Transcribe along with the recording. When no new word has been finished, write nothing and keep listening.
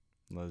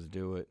Let's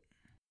do it.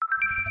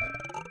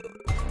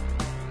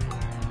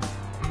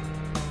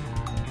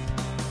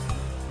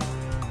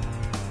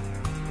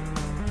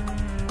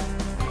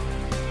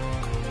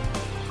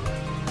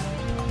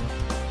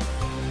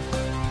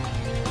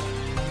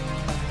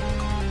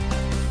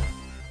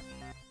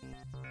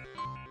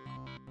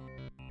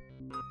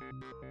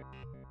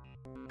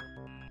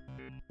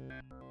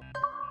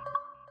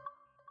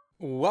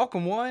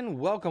 Welcome one,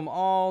 welcome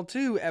all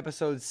to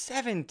episode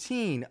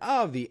 17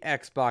 of the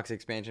Xbox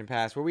Expansion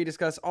Pass, where we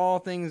discuss all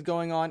things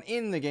going on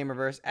in the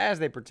Gamerverse as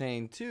they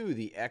pertain to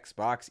the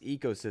Xbox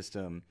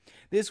ecosystem.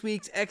 This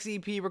week's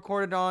XEP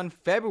recorded on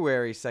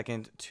February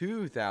 2nd,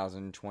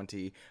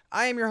 2020.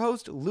 I am your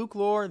host, Luke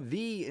Lore,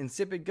 the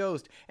Insipid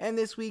Ghost, and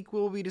this week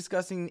we'll be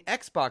discussing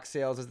Xbox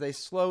sales as they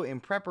slow in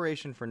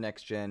preparation for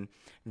next gen,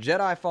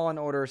 Jedi Fallen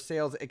Order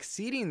sales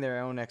exceeding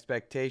their own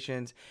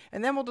expectations,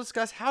 and then we'll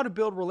discuss how to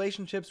build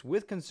relationships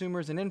with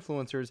consumers and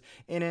influencers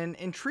in an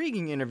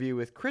intriguing interview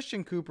with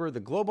Christian Cooper, the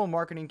Global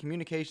Marketing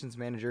Communications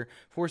Manager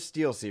for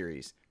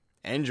SteelSeries.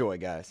 Enjoy,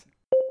 guys.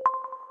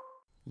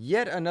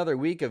 Yet another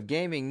week of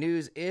gaming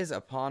news is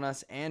upon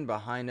us and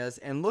behind us,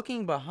 and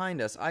looking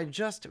behind us, I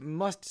just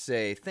must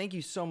say thank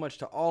you so much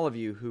to all of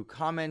you who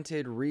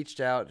commented, reached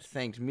out,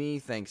 thanked me,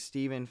 thanked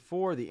Steven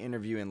for the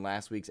interview in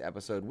last week's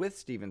episode with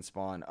Steven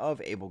Spawn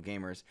of Able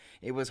Gamers.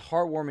 It was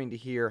heartwarming to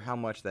hear how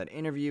much that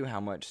interview, how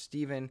much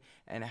Steven,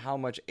 and how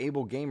much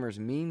Able Gamers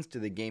means to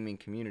the gaming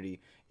community.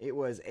 It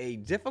was a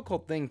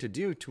difficult thing to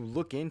do, to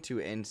look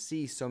into and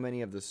see so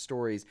many of the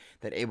stories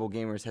that Able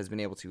Gamers has been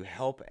able to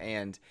help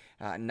and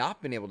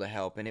not been able to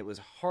help. And it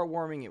was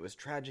heartwarming, it was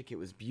tragic, it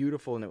was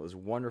beautiful, and it was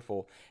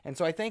wonderful. And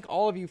so I thank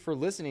all of you for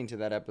listening to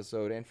that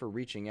episode and for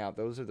reaching out.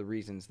 Those are the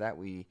reasons that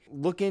we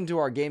look into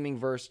our gaming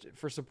verse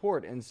for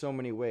support in so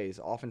many ways.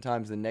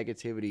 Oftentimes the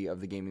negativity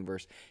of the gaming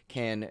verse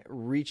can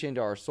reach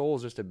into our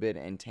souls just a bit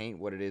and taint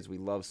what it is we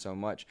love so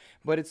much.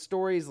 But it's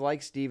stories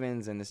like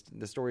Steven's and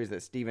the stories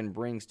that Steven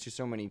brings to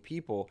so many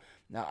people,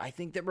 now I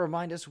think that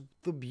remind us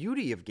the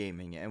beauty of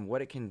gaming and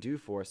what it can do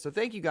for us. So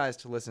thank you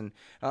guys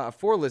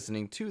for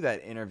listening to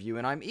that interview,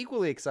 and I'm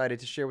equally excited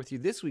to share with you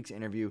this week's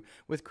interview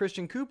with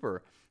Christian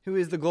Cooper, who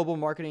is the Global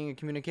Marketing and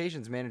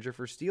Communications Manager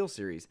for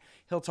SteelSeries.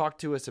 He'll talk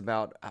to us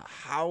about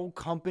how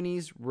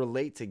companies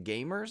relate to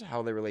gamers,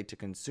 how they relate to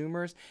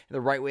consumers,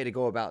 the right way to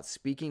go about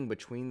speaking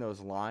between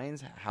those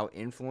lines, how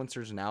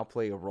influencers now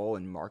play a role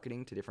in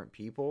marketing to different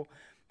people.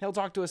 He'll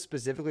talk to us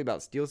specifically about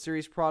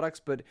SteelSeries products,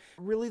 but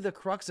really the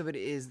crux of it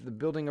is the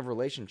building of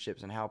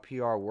relationships and how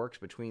PR works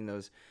between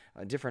those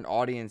different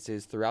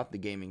audiences throughout the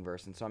gaming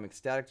verse. And so I'm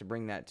ecstatic to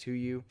bring that to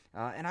you.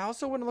 And I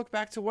also want to look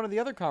back to one of the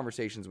other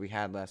conversations we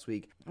had last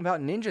week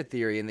about Ninja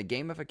Theory and the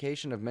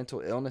gamification of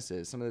mental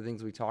illnesses. Some of the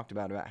things we talked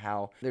about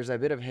how there's a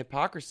bit of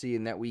hypocrisy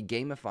in that we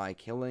gamify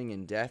killing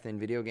and death in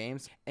video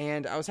games.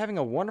 And I was having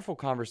a wonderful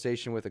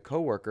conversation with a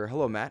coworker,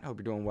 hello Matt, hope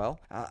you're doing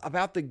well,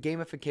 about the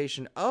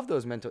gamification of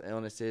those mental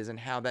illnesses and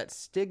how that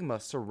stigma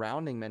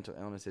surrounding mental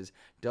illnesses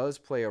does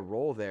play a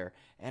role there.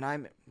 And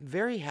I'm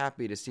very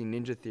happy to see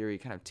Ninja Theory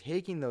kind of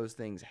taking those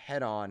things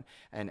head on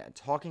and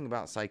talking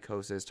about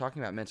psychosis,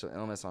 talking about mental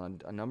illness on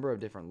a number of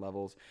different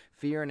levels,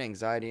 fear and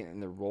anxiety and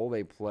the role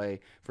they play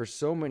for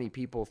so many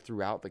people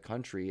throughout the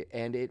country.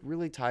 And it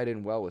really tied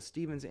in well with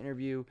Steven's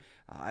interview.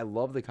 I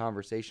love the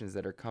conversations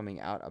that are coming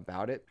out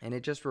about it. And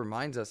it just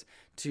reminds us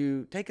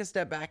to take a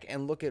step back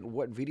and look at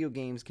what video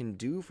games can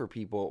do for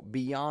people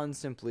beyond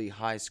simply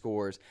high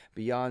scores,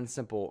 beyond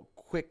simple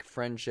quick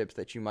friendships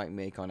that you might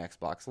make on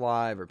Xbox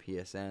Live or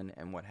PSN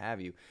and what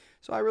have you.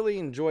 So I really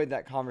enjoyed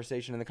that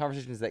conversation and the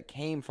conversations that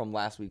came from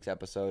last week's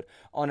episode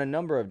on a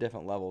number of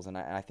different levels, and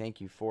I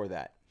thank you for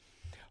that.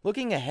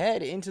 Looking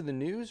ahead into the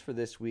news for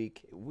this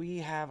week, we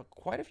have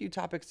quite a few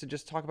topics to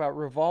just talk about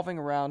revolving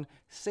around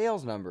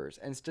sales numbers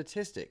and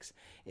statistics.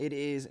 It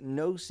is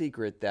no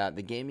secret that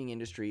the gaming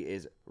industry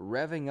is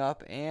revving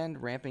up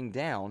and ramping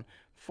down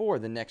for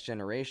the next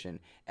generation.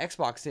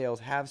 Xbox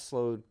sales have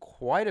slowed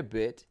quite a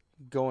bit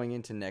going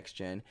into next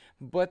gen,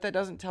 but that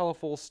doesn't tell a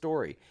full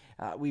story.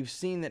 We've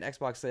seen that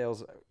Xbox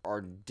sales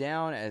are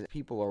down as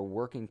people are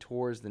working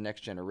towards the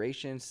next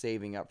generation,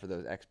 saving up for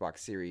those Xbox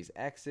Series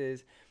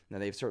X's. Now,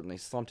 they've certainly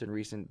slumped in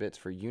recent bits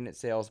for unit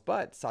sales,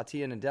 but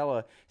Satya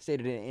Nadella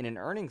stated in an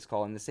earnings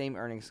call, in the same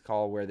earnings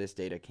call where this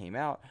data came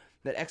out,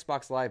 that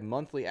Xbox Live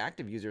monthly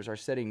active users are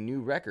setting new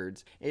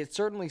records. It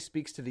certainly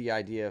speaks to the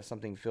idea of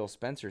something Phil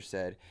Spencer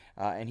said,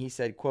 and he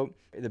said, quote,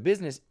 "The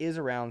business is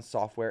around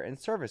software and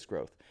service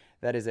growth.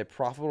 That is a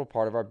profitable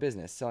part of our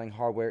business. Selling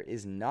hardware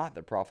is not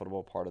the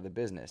profitable part of the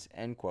business,"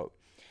 end quote.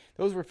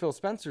 Those were Phil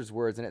Spencer's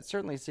words, and it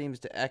certainly seems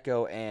to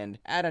echo and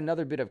add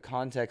another bit of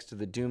context to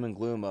the doom and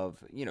gloom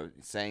of,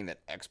 saying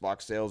that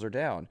Xbox sales are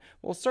down.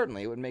 Well,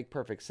 certainly, it would make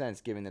perfect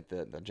sense given that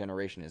the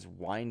generation is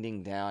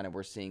winding down and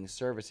we're seeing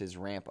services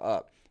ramp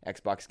up.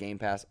 Xbox Game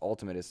Pass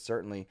Ultimate is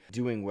certainly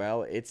doing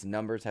well. Its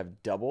numbers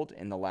have doubled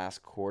in the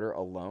last quarter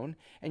alone,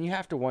 and you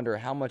have to wonder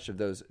how much of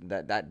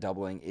that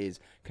doubling is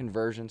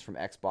conversions from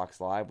Xbox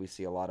Live. We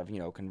see a lot of,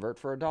 convert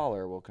for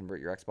 $1, we'll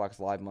convert your Xbox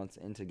Live months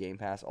into Game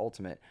Pass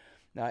Ultimate.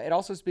 It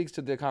also speaks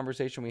to the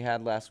conversation we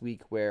had last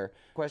week where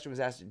the question was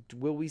asked,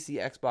 will we see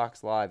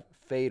Xbox Live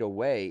fade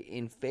away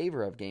in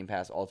favor of Game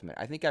Pass Ultimate?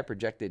 I think I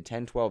projected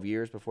 10, 12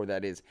 years before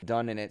that is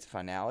done in its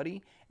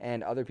finality,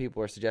 and other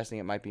people are suggesting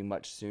it might be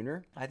much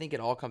sooner. I think it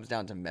all comes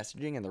down to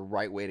messaging and the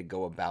right way to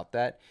go about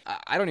that.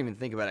 I don't even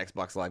think about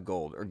Xbox Live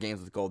Gold or Games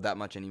with Gold that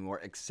much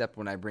anymore, except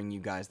when I bring you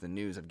guys the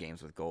news of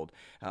Games with Gold.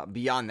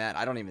 Beyond that,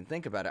 I don't even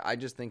think about it. I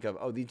just think of,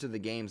 oh, these are the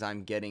games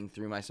I'm getting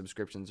through my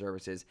subscription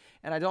services,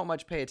 and I don't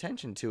much pay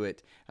attention to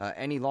it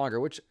any longer,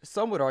 which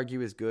some would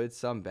argue is good,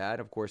 some bad.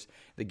 Of course,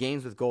 the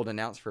Games with Gold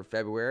announced for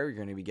February, you're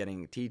going to be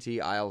getting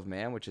TT Isle of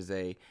Man, which is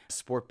a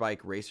sport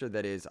bike racer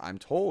that is, I'm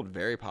told,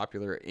 very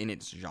popular in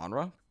its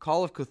genre.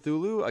 Call of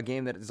Cthulhu, a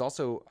game that is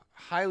also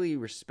highly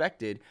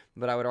respected,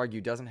 but I would argue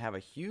doesn't have a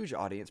huge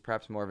audience,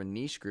 perhaps more of a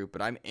niche group,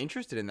 but I'm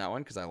interested in that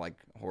one because I like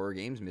horror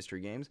games,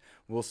 mystery games.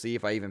 We'll see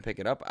if I even pick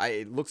it up.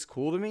 It looks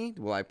cool to me.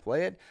 Will I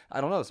play it?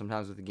 I don't know.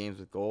 Sometimes with the Games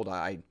with Gold,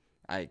 I'm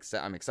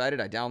excited,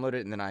 I download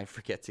it, and then I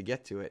forget to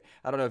get to it.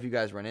 I don't know if you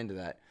guys run into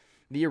that.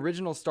 The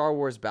original Star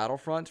Wars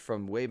Battlefront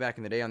from way back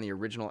in the day on the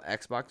original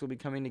Xbox will be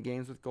coming to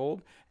Games with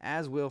Gold,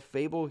 as will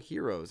Fable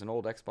Heroes, an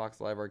old Xbox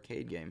Live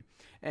Arcade game.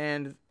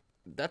 And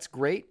that's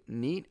great,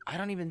 neat. I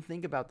don't even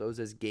think about those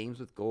as Games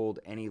with Gold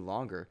any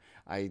longer.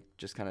 I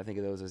just kind of think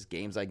of those as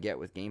games I get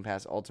with Game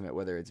Pass Ultimate,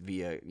 whether it's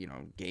via,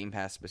 Game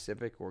Pass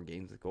specific or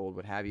Games with Gold,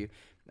 what have you.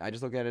 I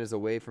just look at it as a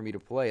way for me to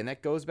play. And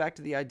that goes back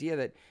to the idea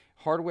that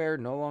hardware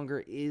no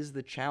longer is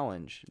the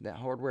challenge. That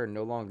hardware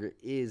no longer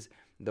is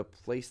the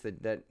place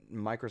that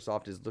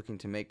Microsoft is looking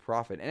to make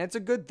profit. And it's a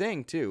good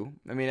thing, too.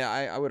 I mean,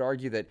 I would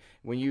argue that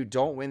when you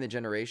don't win the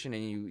generation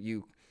and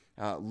you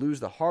lose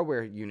the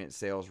hardware unit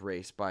sales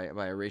race by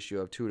a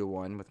ratio of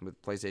 2-to-1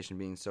 with PlayStation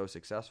being so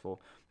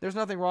successful, there's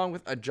nothing wrong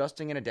with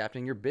adjusting and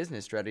adapting your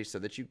business strategy so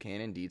that you can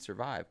indeed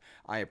survive.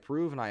 I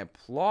approve and I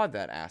applaud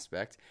that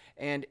aspect,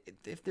 and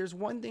if there's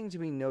one thing to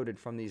be noted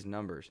from these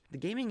numbers, the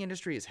gaming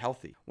industry is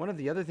healthy. One of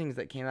the other things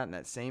that came out in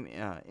that same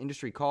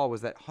industry call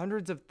was that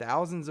hundreds of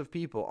thousands of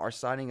people are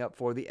signing up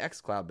for the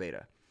xCloud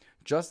beta.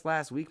 Just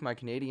last week, my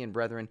Canadian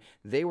brethren,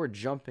 they were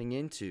jumping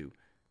into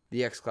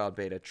the xCloud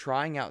beta,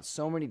 trying out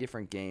so many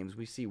different games.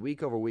 We see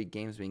week over week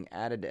games being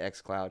added to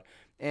xCloud.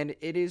 And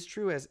it is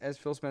true, as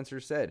Phil Spencer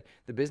said,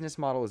 the business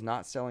model is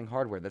not selling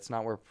hardware. That's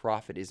not where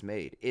profit is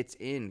made. It's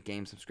in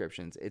game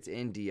subscriptions. It's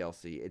in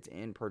DLC. It's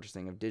in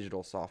purchasing of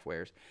digital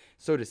softwares.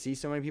 So to see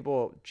so many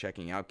people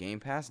checking out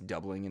Game Pass,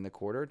 doubling in the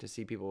quarter, to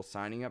see people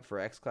signing up for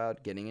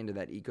xCloud, getting into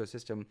that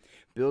ecosystem,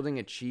 building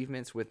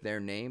achievements with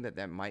their name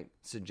that might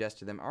suggest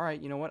to them, all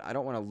right, you know what? I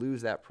don't want to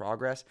lose that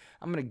progress.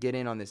 I'm going to get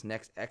in on this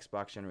next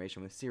Xbox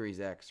generation with Series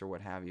X or what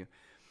have you.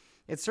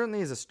 It certainly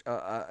is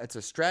it's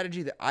a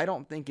strategy that I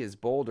don't think is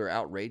bold or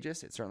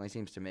outrageous. It certainly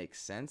seems to make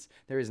sense.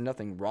 There is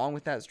nothing wrong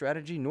with that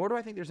strategy, nor do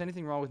I think there's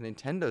anything wrong with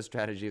Nintendo's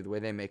strategy of the way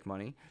they make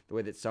money, the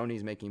way that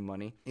Sony's making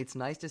money. It's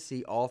nice to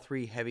see all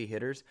three heavy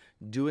hitters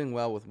doing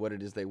well with what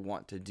it is they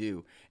want to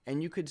do.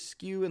 And you could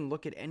skew and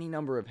look at any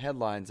number of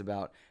headlines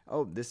about,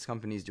 oh, this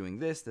company's doing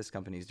this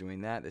company's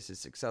doing that, this is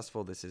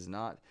successful, this is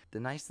not. The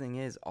nice thing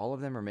is all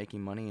of them are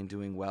making money and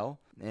doing well,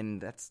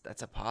 and that's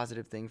a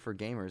positive thing for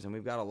gamers. And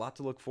we've got a lot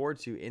to look forward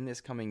to in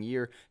this coming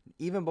year,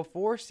 even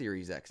before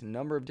Series X. A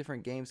number of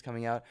different games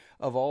coming out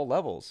of all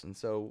levels, and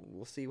so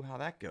we'll see how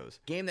that goes.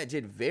 Game that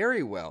did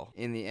very well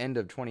in the end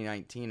of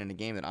 2019, and a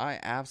game that I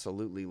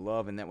absolutely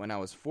love, and that when I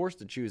was forced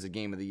to choose a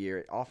game of the year,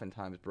 it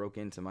oftentimes broke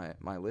into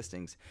my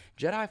listings.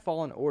 Jedi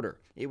Fallen Order.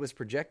 It was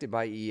projected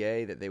by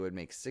EA that they would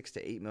make 6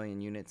 to 8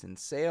 million units in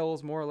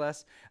sales, more or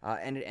less,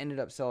 and it ended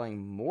up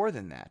selling more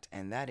than that,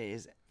 and that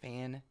is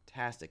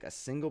fantastic. A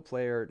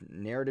single-player,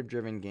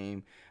 narrative-driven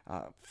game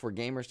for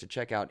gamers to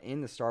check out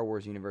in the Star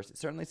Wars universe. It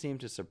certainly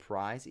seemed to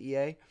surprise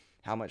EA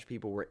how much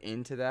people were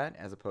into that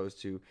as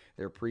opposed to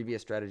their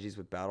previous strategies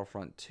with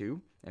Battlefront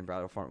 2 and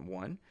Battlefront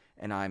 1,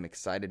 and I'm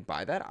excited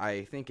by that.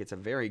 I think it's a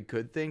very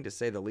good thing, to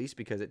say the least,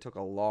 because it took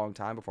a long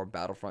time before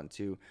Battlefront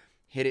 2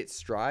 hit its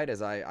stride,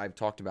 as I've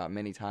talked about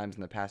many times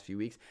in the past few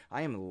weeks.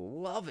 I am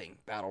loving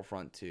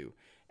Battlefront 2.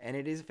 And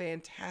it is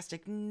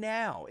fantastic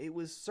now. It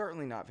was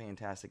certainly not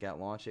fantastic at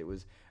launch. It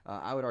was,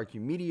 I would argue,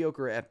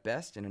 mediocre at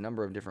best in a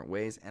number of different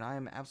ways, and I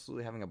am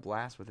absolutely having a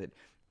blast with it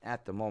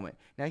at the moment.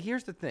 Now,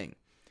 here's the thing.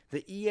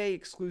 The EA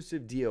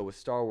exclusive deal with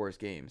Star Wars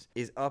games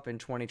is up in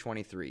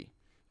 2023.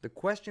 The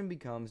question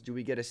becomes, do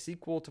we get a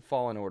sequel to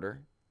Fallen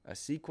Order, a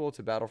sequel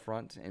to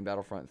Battlefront and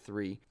Battlefront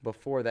 3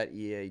 before that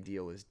EA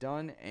deal is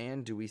done,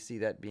 and do we see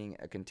that being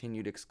a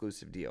continued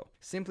exclusive deal?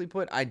 Simply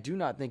put, I do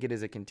not think it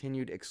is a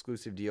continued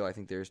exclusive deal. I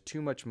think there's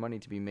too much money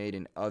to be made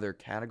in other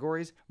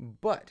categories,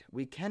 but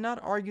we cannot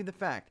argue the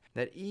fact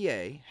that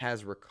EA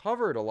has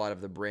recovered a lot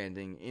of the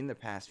branding in the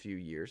past few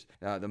years.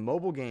 The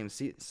mobile games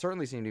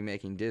certainly seem to be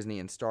making Disney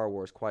and Star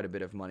Wars quite a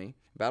bit of money.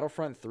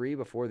 Battlefront 3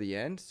 before the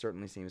end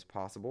certainly seems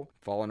possible.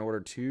 Fallen Order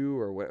 2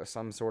 or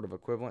some sort of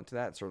equivalent to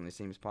that certainly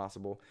seems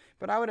possible.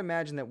 but I would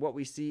imagine that what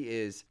we see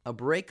is a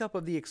breakup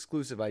of the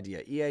exclusive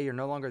idea. EA, you're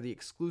no longer the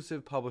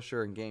exclusive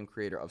publisher and game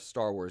creator of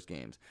Star Wars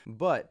games,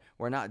 but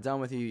we're not done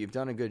with you. You've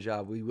done a good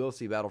job. We will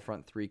see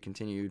Battlefront 3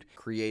 continued,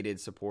 created,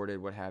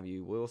 supported, what have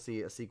you. We'll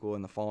see a sequel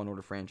in the Fallen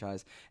Order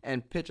franchise,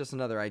 and pitch us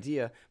another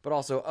idea, but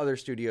also other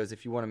studios,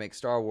 if you want to make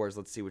Star Wars,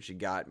 let's see what you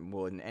got, and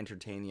we'll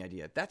entertain the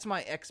idea. That's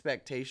my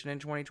expectation in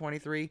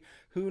 2023.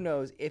 Who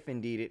knows if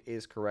indeed it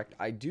is correct.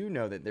 I do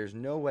know that there's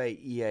no way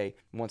EA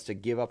wants to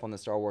give up on the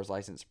Star Wars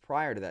license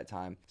prior to that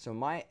time, so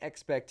my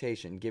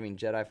expectation, giving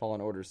Jedi Fallen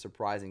Order's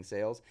surprising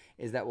sales,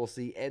 is that we'll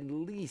see at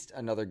least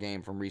another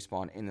game from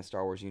Respawn in the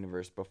Star Wars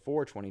universe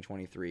before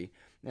 2023,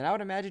 and I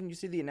would imagine you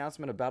see the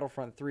announcement of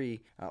Battlefront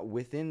 3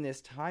 within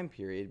this time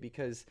period,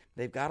 because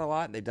they've got a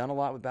lot, they've done a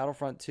lot with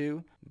Battlefront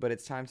 2, but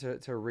it's time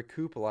to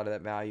recoup a lot of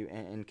that value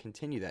and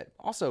continue that.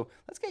 Also,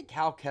 let's get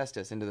Cal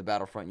Kestis into the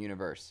Battlefront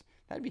universe.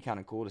 That'd be kind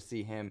of cool to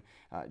see him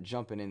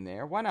jumping in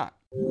there. Why not?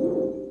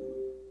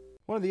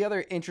 One of the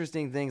other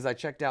interesting things I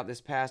checked out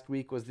this past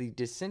week was the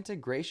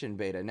Disintegration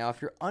beta. Now,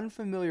 if you're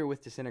unfamiliar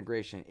with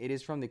Disintegration, it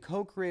is from the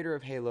co-creator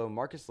of Halo,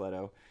 Marcus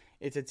Leto.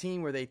 It's a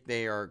team where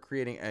they are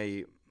creating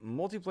a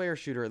multiplayer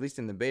shooter, at least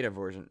in the beta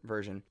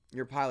version.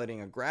 You're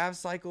piloting a grav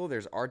cycle.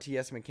 There's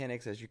RTS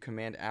mechanics as you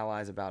command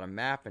allies about a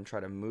map and try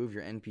to move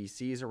your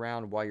NPCs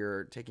around while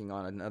you're taking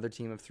on another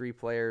team of 3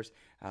 players,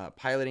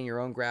 piloting your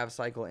own grav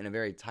cycle in a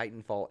very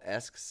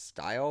Titanfall-esque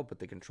style, but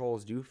the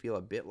controls do feel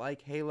a bit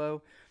like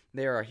Halo.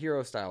 There are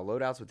hero-style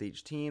loadouts with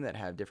each team that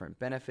have different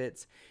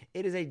benefits.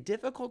 It is a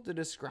difficult to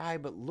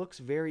describe but looks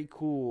very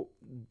cool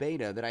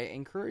beta that I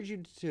encourage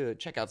you to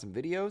check out some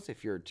videos.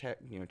 If you're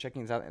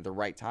checking this out at the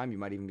right time, you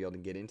might even be able to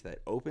get into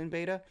that open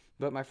beta.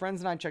 But my friends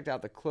and I checked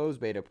out the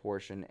closed beta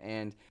portion,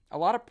 and a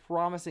lot of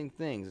promising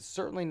things. It's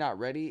certainly not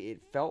ready.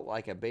 It felt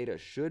like a beta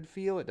should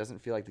feel. It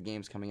doesn't feel like the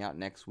game's coming out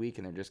next week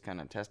and they're just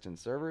kind of testing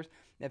servers.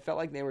 It felt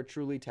like they were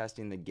truly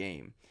testing the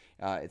game.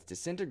 It's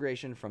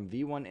Disintegration from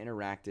V1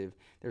 Interactive.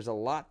 There's a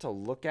lot to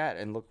look at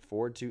and look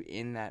forward to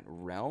in that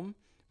realm,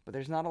 but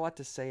there's not a lot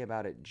to say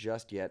about it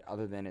just yet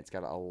other than it's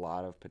got a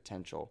lot of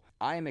potential.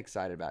 I am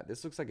excited about it.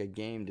 This looks like a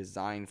game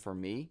designed for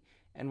me,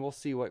 and we'll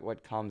see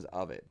what comes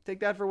of it.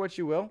 Take that for what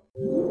you will.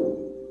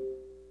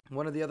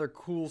 One of the other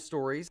cool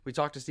stories, we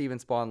talked to Steven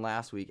Spawn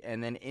last week,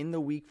 and then in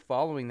the week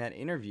following that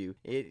interview,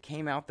 it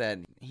came out that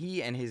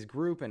he and his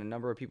group and a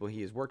number of people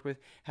he has worked with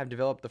have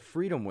developed the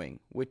Freedom Wing,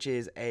 which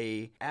is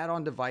a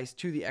add-on device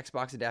to the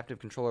Xbox Adaptive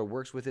Controller,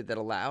 works with it, that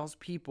allows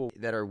people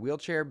that are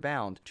wheelchair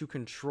bound to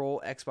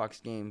control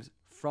Xbox games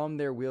from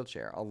their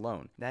wheelchair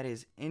alone. That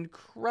is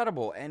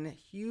incredible and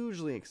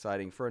hugely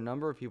exciting for a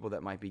number of people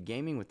that might be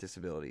gaming with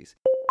disabilities.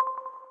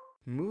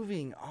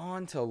 Moving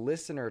on to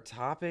listener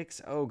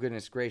topics. Oh,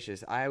 goodness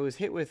gracious. I was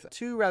hit with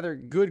 2 rather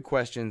good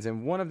questions,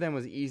 and one of them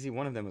was easy,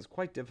 one of them was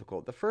quite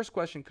difficult. The first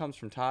question comes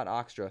from Todd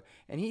Oxtra,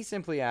 and he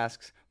simply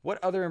asks,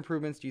 what other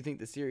improvements do you think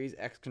the Series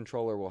X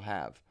controller will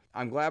have?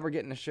 I'm glad we're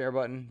getting a share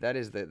button. That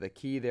is the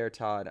key there,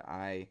 Todd.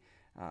 I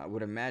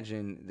would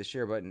imagine the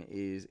share button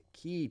is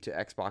key to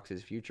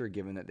Xbox's future,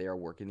 given that they are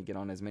working to get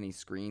on as many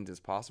screens as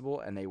possible,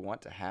 and they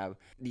want to have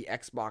the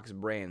Xbox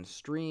brand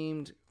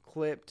streamed,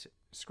 clipped,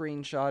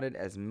 screenshotted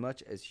as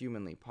much as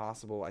humanly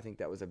possible. I think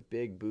that was a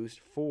big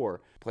boost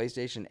for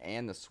PlayStation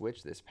and the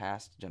Switch this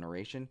past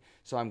generation.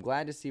 So I'm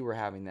glad to see we're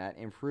having that.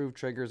 Improved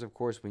triggers, of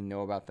course, we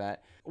know about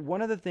that.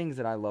 One of the things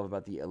that I love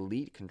about the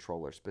Elite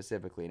controller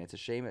specifically, and it's a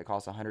shame it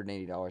costs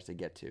 $180 to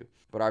get to,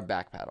 but our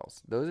back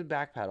paddles. Those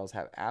back paddles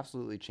have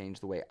absolutely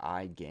changed the way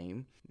I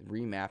game.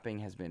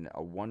 Remapping has been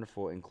a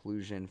wonderful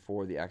inclusion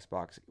for the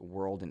Xbox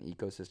world and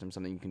ecosystem,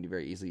 something you can do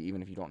very easily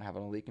even if you don't have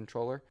an Elite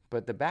controller.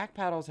 But the back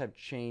paddles have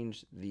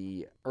changed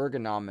the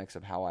ergonomics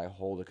of how I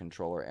hold a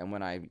controller, and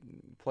when I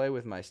play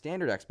with my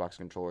standard Xbox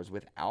controllers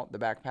without the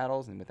back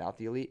paddles and without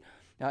the Elite,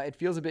 it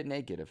feels a bit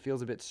naked. It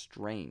feels a bit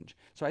strange.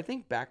 So I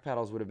think back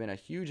paddles would have been a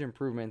huge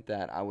improvement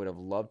that I would have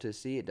loved to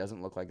see. It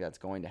doesn't look like that's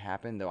going to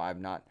happen, though I've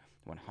not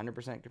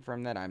 100%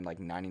 confirmed that. I'm like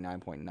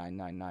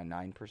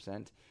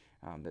 99.9999%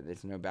 that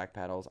there's no back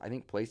paddles. I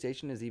think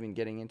PlayStation is even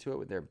getting into it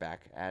with their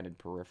back added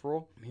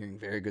peripheral. I'm hearing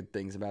very good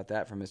things about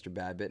that from Mr.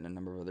 Badbit and a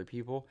number of other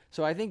people.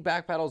 So I think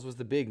back paddles was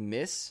the big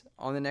miss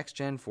on the next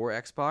gen for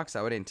Xbox.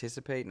 I would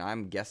anticipate, and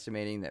I'm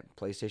guesstimating, that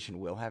PlayStation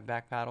will have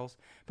back paddles,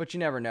 but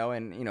you never know.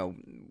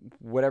 And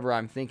whatever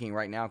I'm thinking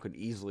right now could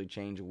easily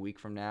change a week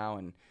from now,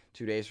 and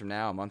 2 days from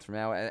now, a month from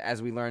now,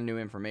 as we learn new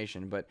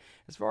information. But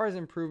as far as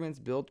improvements,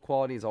 build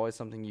quality is always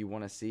something you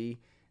want to see.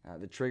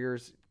 The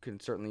triggers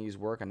could certainly use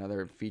work.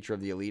 Another feature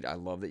of the Elite, I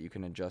love that you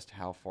can adjust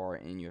how far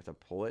in you have to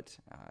pull it.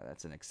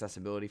 That's an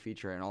accessibility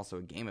feature and also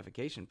a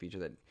gamification feature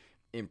that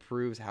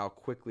improves how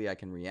quickly I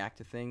can react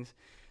to things.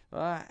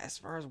 As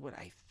far as what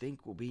I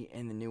think will be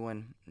in the new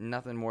one,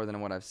 nothing more than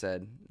what I've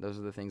said. Those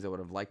are the things I would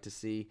have liked to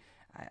see.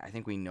 I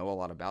think we know a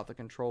lot about the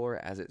controller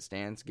as it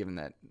stands, given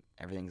that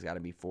everything's got to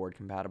be forward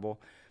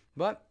compatible.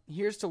 But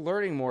here's to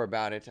learning more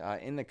about it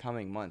in the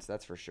coming months,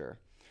 that's for sure.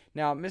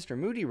 Now, Mr.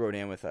 Moody wrote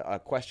in with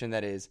a question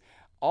that is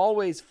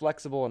always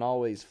flexible and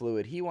always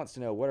fluid. He wants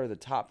to know, what are the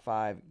top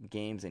 5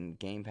 games in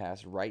Game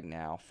Pass right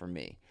now for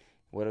me?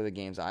 What are the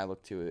games I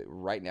look to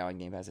right now in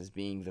Game Pass as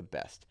being the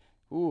best?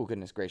 Ooh,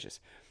 goodness gracious.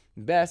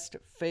 Best,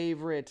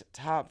 favorite,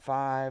 top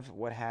 5,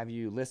 what have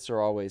you. Lists are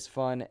always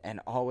fun and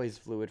always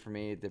fluid for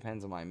me. It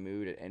depends on my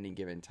mood at any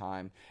given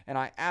time. And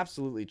I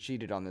absolutely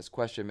cheated on this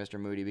question, Mr.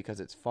 Moody, because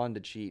it's fun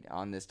to cheat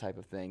on this type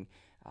of thing.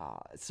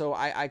 So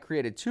I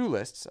created 2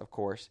 lists, of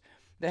course.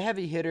 The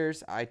heavy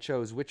hitters, I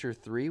chose Witcher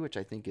 3, which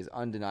I think is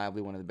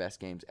undeniably one of the best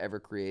games ever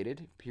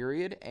created,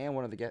 period, and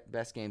one of the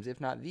best games, if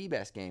not the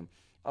best game,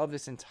 of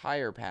this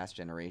entire past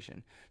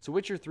generation. So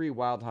Witcher 3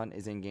 Wild Hunt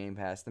is in Game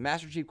Pass. The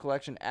Master Chief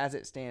Collection, as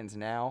it stands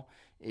now,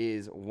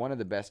 is one of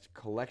the best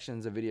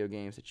collections of video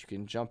games that you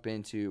can jump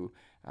into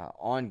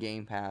on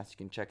Game Pass. You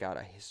can check out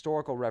a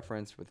historical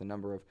reference with a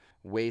number of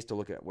ways to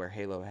look at where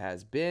Halo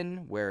has been,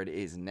 where it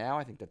is now.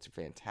 I think that's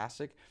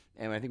fantastic.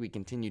 And I think we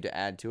continue to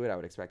add to it. I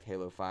would expect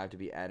Halo 5 to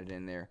be added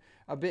in there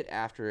a bit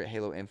after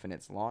Halo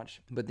Infinite's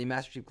launch. But the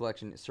Master Chief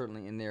Collection is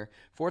certainly in there.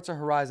 Forza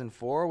Horizon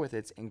 4, with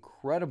its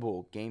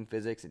incredible game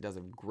physics, it does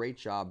a great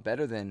job,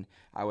 better than,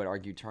 I would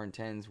argue, Turn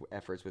 10's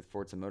efforts with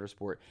Forza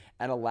Motorsport,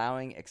 at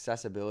allowing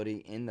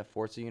accessibility in the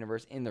Forza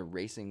universe, in the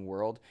racing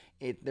world.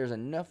 There's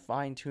enough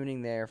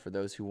fine-tuning there for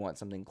those who want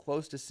something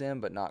close to sim,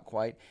 but not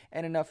quite,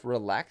 and enough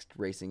relaxed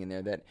racing in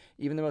there that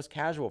even the most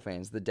casual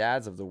fans, the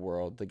dads of the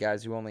world, the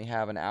guys who only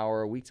have an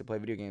hour a week to play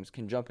video games,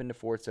 can jump into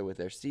Forza with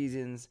their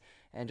seasons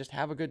and just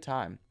have a good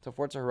time. So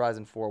Forza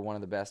Horizon 4, one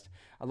of the best.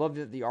 I love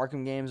that the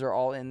Arkham games are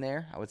all in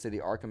there. I would say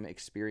the Arkham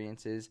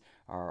experiences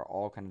are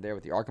all kind of there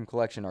with the Arkham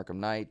Collection, Arkham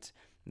Knight.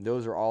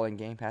 Those are all in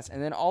Game Pass.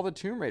 And then all the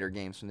Tomb Raider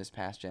games from this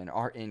past gen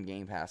are in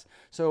Game Pass.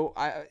 So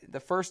the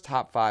first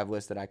top 5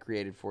 list that I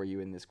created for you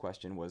in this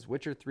question was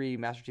Witcher 3,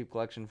 Master Chief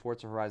Collection,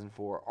 Forza Horizon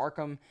 4,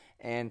 Arkham,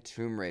 and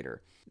Tomb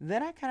Raider.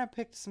 Then I kind of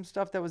picked some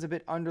stuff that was a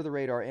bit under the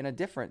radar in a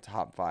different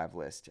top 5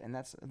 list, and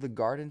that's The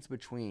Gardens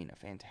Between, a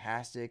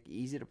fantastic,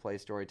 easy-to-play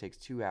story. It takes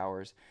 2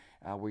 hours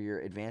where you're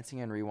advancing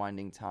and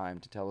rewinding time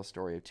to tell a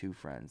story of 2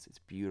 friends. It's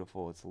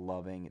beautiful, it's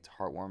loving, it's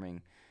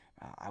heartwarming.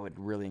 I would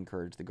really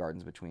encourage The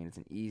Gardens Between. It's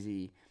an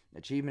easy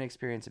achievement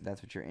experience if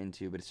that's what you're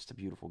into, but it's just a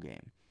beautiful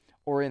game.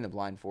 Ori and the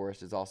Blind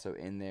Forest is also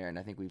in there, and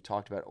I think we've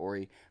talked about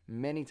Ori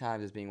many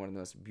times as being one of the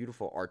most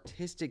beautiful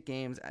artistic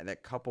games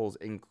that couples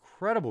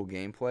incredible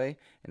gameplay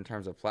in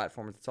terms of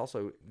platforms. It's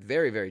also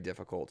very, very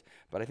difficult,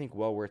 but I think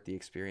well worth the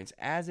experience,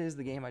 as is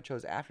the game I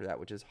chose after that,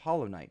 which is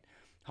Hollow Knight.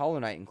 Hollow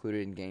Knight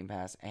included in Game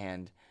Pass,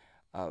 and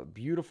a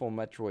beautiful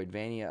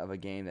Metroidvania of a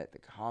game that the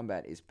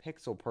combat is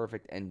pixel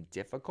perfect and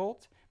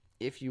difficult.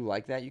 If you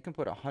like that, you can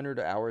put 100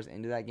 hours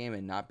into that game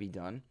and not be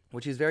done,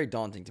 which is very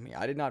daunting to me.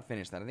 I did not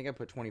finish that. I think I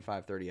put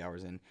 25, 30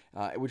 hours in,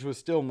 which was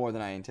still more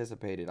than I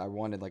anticipated. I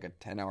wanted like a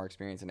 10-hour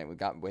experience, and it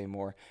got way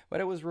more.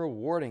 But it was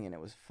rewarding, and it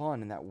was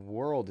fun, and that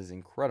world is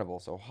incredible.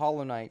 So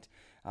Hollow Knight,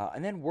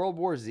 and then World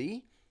War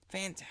Z,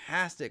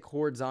 fantastic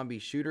horde zombie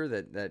shooter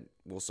that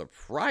will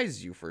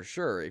surprise you for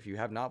sure if you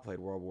have not played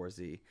World War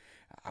Z.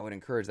 I would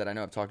encourage that. I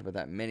know I've talked about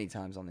that many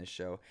times on this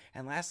show.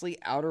 And lastly,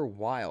 Outer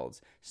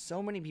Wilds.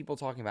 So many people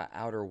talking about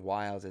Outer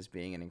Wilds as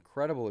being an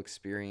incredible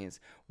experience,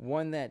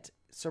 one that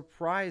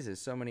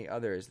surprises so many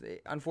others. The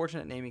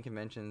unfortunate naming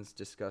conventions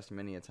discussed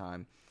many a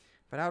time.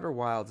 But Outer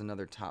Wilds,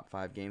 another top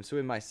 5 game. So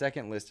in my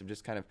second list of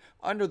just kind of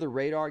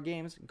under-the-radar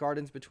games,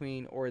 Gardens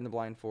Between, Ori and the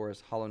Blind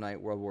Forest, Hollow Knight,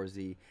 World War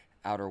Z,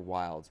 Outer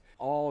Wilds.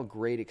 All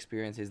great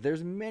experiences.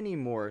 There's many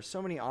more,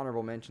 so many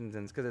honorable mentions,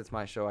 and because it's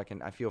my show,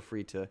 I feel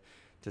free to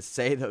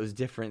say those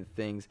different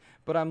things.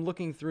 But I'm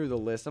looking through the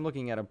list. I'm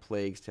looking at A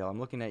Plague's Tale.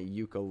 I'm looking at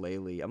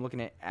Yooka-Laylee. I'm looking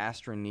at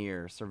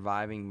Astroneer,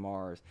 Surviving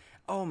Mars.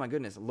 Oh my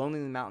goodness, Lonely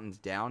in the Mountains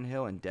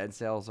Downhill and Dead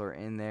Cells are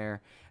in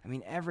there. I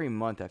mean, every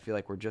month I feel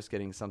like we're just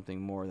getting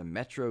something more. The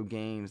Metro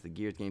games, the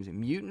Gears games,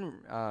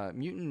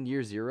 Mutant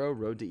Year Zero,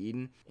 Road to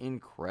Eden,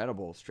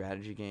 incredible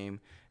strategy game.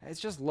 It's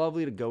just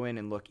lovely to go in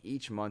and look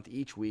each month,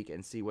 each week,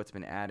 and see what's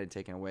been added,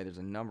 taken away. There's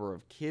a number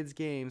of kids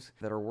games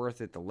that are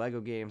worth it. The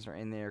Lego games are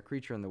in there.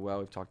 Creature in the Well,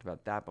 we've talked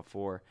about that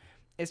before.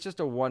 It's just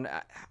I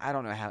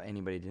don't know how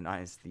anybody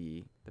denies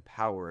the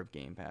power of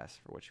Game Pass,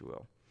 for what you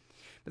will.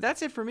 But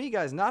that's it for me,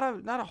 guys. Not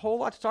a whole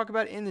lot to talk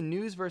about in the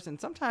newsverse, and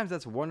sometimes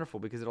that's wonderful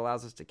because it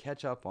allows us to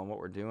catch up on what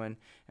we're doing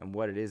and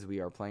what it is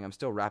we are playing. I'm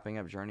still wrapping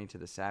up Journey to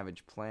the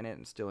Savage Planet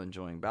and still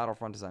enjoying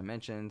Battlefront, as I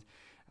mentioned.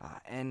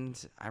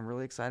 And I'm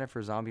really excited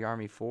for Zombie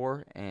Army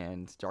 4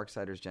 and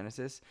Darksiders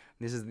Genesis.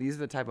 These are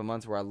the type of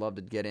months where I love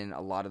to get in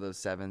a lot of those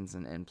 7s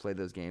and play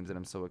those games that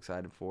I'm so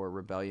excited for.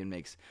 Rebellion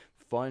makes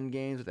fun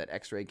games with that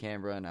X-ray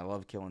camera, and I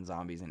love killing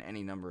zombies in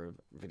any number of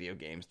video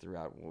games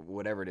throughout,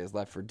 whatever it is,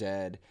 Left 4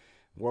 Dead,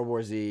 World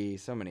War Z,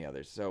 so many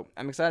others. So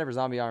I'm excited for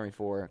Zombie Army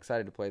 4.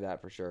 Excited to play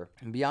that for sure.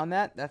 And beyond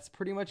that, that's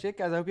pretty much it,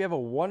 guys. I hope you have a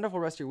wonderful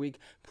rest of your week.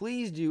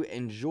 Please do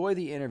enjoy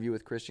the interview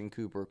with Christian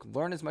Cooper.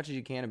 Learn as much as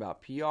you can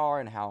about PR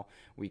and how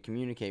we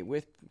communicate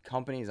with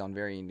companies on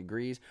varying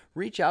degrees.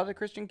 Reach out to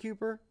Christian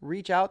Cooper.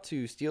 Reach out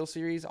to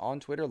SteelSeries on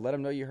Twitter. Let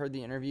them know you heard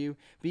the interview.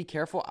 Be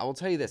careful. I will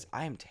tell you this.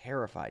 I am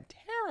terrified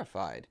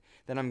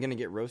that I'm going to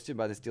get roasted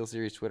by the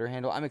SteelSeries Twitter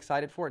handle. I'm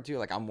excited for it too.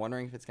 Like, I'm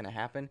wondering if it's going to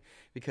happen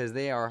because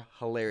they are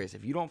hilarious.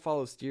 If you don't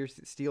follow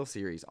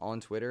SteelSeries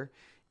on Twitter,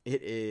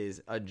 It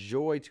is a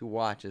joy to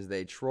watch as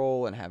they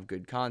troll and have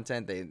good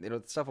content.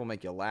 Stuff will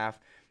make you laugh.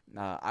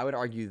 I would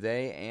argue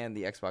they and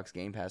the Xbox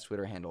Game Pass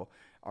Twitter handle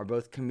are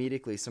both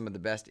comedically some of the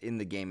best in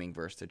the gaming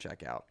verse to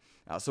check out.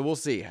 So we'll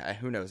see.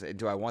 Who knows?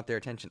 Do I want their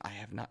attention? I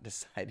have not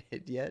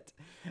decided yet,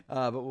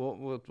 but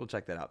we'll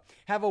check that out.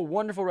 Have a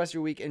wonderful rest of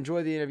your week.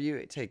 Enjoy the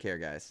interview. Take care,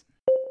 guys.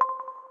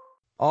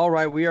 All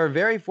right, we are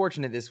very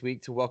fortunate this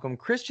week to welcome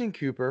Christian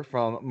Cooper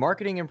from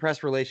Marketing and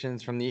Press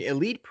Relations from the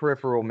elite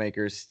peripheral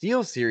makers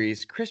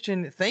SteelSeries.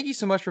 Christian, thank you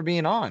so much for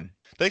being on.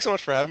 Thanks so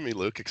much for having me,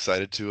 Luke.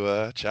 Excited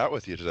to chat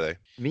with you today.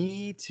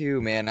 Me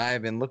too, man. I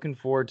have been looking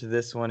forward to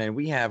this one, and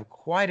we have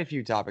quite a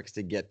few topics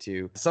to get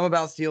to. Some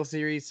about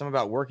SteelSeries, some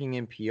about working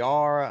in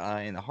PR,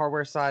 in the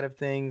hardware side of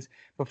things.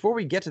 Before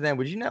we get to them,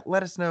 would you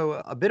let us know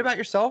a bit about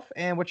yourself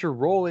and what your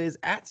role is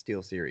at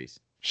SteelSeries?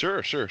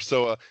 Sure.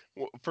 So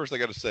first, I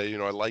got to say,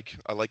 I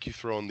like you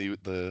throwing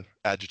the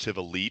adjective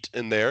elite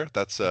in there.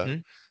 That's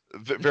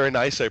very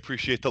nice. I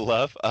appreciate the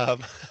love.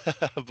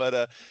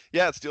 But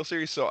yeah, it's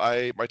SteelSeries. So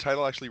my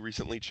title actually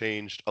recently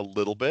changed a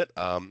little bit.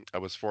 I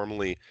was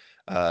formerly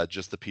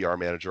just the PR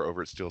manager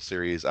over at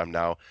SteelSeries. I'm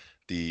now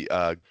the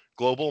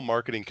global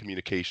marketing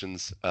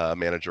communications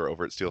manager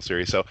over at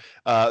SteelSeries. So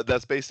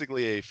that's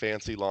basically a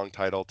fancy long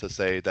title to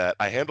say that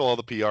I handle all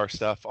the PR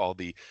stuff, all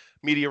the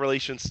media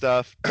relations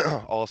stuff.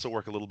 I'll also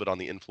work a little bit on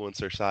the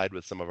influencer side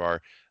with some of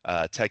our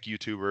tech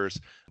YouTubers.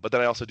 But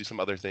then I also do some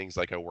other things,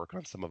 like I work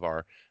on some of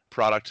our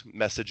product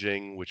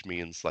messaging, which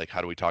means like how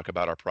do we talk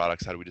about our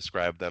products? How do we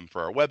describe them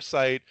for our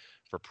website,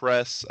 for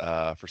press,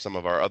 for some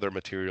of our other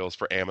materials,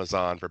 for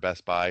Amazon, for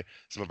Best Buy,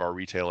 some of our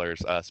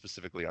retailers,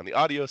 specifically on the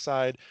audio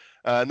side.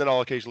 And then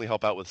I'll occasionally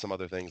help out with some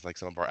other things like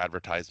some of our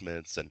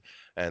advertisements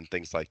and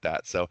things like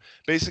that. So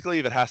basically,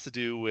 if it has to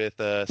do with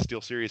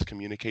SteelSeries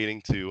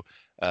communicating to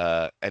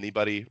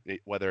anybody,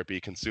 whether it be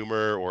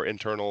consumer or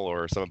internal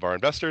or some of our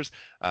investors,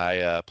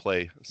 I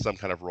play some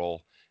kind of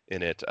role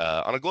in it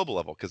on a global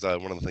level, because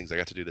one of the things I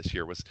got to do this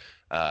year was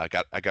I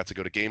got to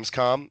go to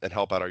Gamescom and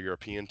help out our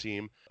European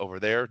team over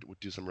there,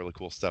 do some really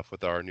cool stuff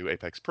with our new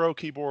Apex Pro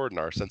keyboard and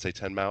our Sensei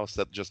 10 mouse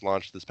that just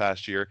launched this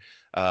past year.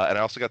 And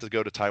I also got to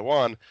go to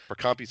Taiwan for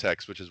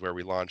Computex, which is where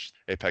we launched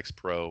Apex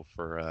Pro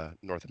for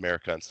North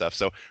America and stuff.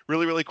 So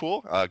really, really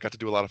cool. Got to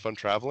do a lot of fun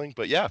traveling.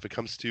 But yeah, if it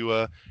comes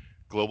to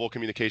global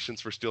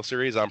communications for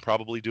SteelSeries, I'm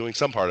probably doing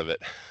some part of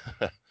it.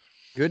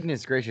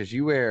 Goodness gracious,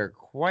 you wear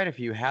quite a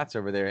few hats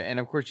over there. And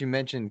of course, you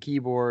mentioned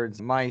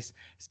keyboards, mice.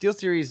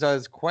 SteelSeries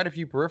does quite a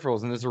few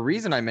peripherals. And there's a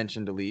reason I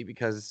mentioned Elite,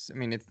 because, I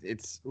mean,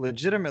 it's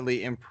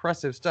legitimately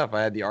impressive stuff.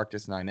 I had the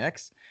Arctis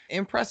 9X.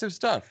 Impressive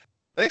stuff.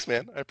 Thanks,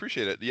 man. I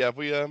appreciate it. Yeah,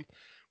 we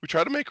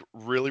try to make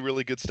really,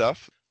 really good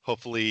stuff.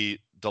 Hopefully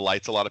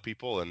delights a lot of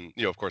people, and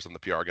of course I'm the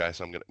PR guy,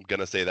 so I'm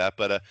gonna say that,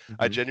 but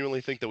I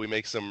genuinely think that we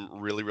make some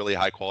really, really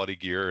high quality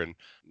gear, and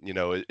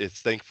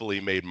it's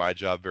thankfully made my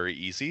job very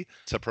easy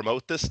to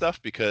promote this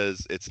stuff,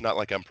 because it's not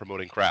like I'm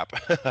promoting crap.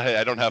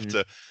 I don't have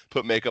to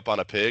put makeup on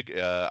a pig.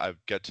 I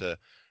get to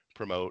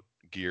promote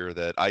gear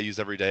that I use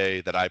every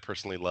day, that I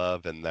personally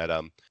love, and that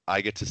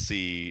I get to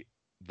see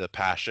the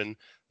passion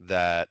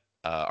that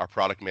our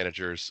product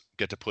managers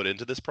get to put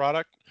into this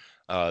product.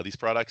 These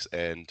products,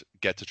 and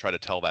get to try to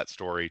tell that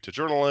story to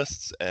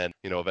journalists and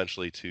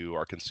eventually to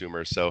our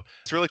consumers. So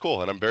it's really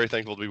cool, and I'm very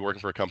thankful to be working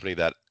for a company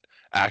that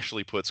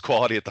actually puts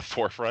quality at the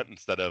forefront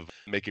instead of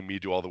making me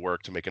do all the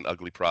work to make an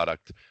ugly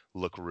product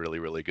look really,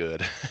 really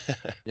good.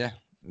 Yeah.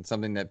 It's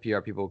something that PR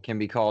people can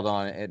be called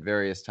on at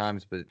various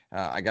times, but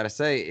I gotta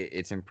say,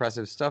 it's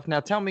impressive stuff. Now,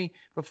 tell me,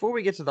 before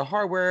we get to the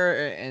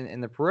hardware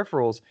and the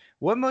peripherals,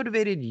 what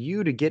motivated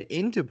you to get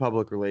into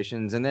public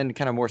relations, and then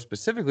kind of more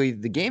specifically,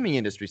 the gaming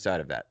industry side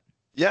of that?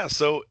 Yeah,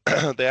 so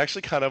they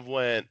actually kind of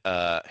went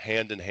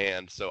hand in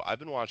hand. So I've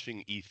been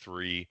watching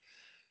E3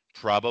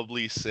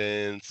 probably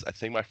since, I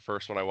think my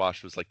first one I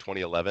watched was like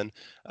 2011.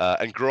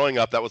 And growing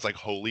up, that was like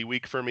Holy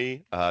Week for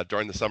me.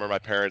 During the summer, my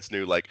parents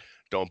knew, like,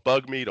 don't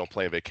bug me, don't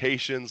plan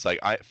vacations.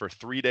 Like, for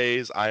 3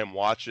 days, I am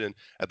watching.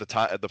 At the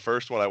time, the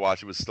first one I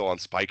watched, it was still on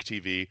Spike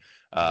TV,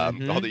 all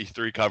the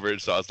E3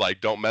 coverage. So I was like,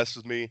 don't mess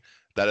with me.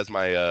 That is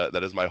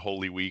my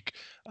Holy Week.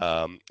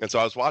 And so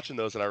I was watching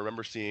those, and I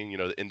remember seeing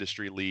the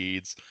industry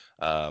leads,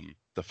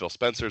 the Phil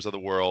Spencers of the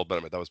world, but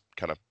I mean, that was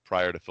kind of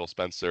prior to Phil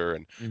Spencer,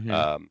 and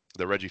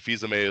the Reggie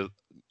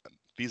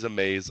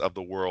Fils-Aimés of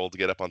the world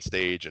get up on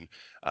stage and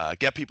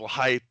get people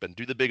hype and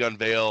do the big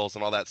unveils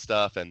and all that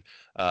stuff. And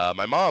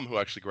my mom, who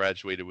actually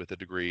graduated with a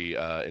degree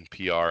in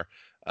PR,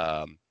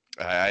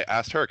 I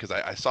asked her, because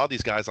I saw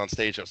these guys on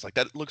stage. I was like,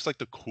 that looks like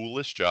the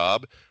coolest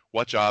job.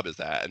 What job is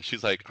that? And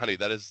she's like, honey,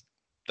 that's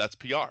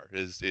PR,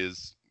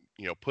 is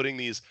putting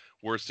these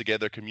words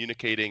together,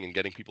 communicating, and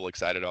getting people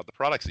excited about the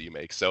products that you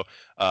make. So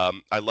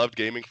I loved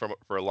gaming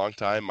for a long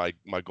time. My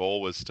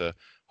goal was to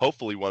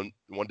hopefully one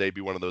day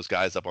be one of those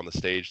guys up on the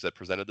stage that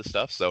presented the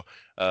stuff. So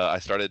I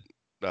started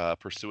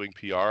pursuing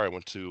PR. I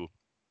went to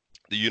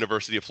the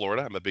University of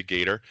Florida. I'm a big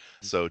Gator,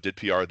 so did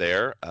PR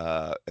there.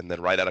 And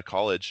then right out of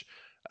college,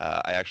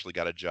 I actually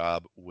got a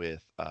job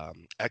with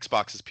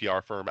Xbox's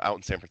PR firm out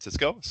in San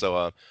Francisco.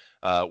 So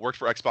worked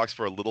for Xbox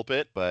for a little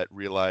bit, but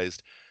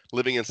realized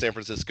living in San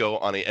Francisco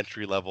on an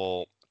entry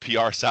level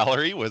PR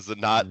salary was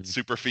not Mhm.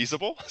 super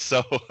feasible.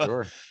 So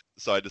Sure.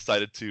 so I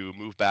decided to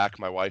move back.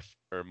 My wife,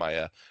 or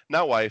my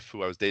now wife,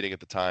 who I was dating at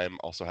the time,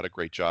 also had a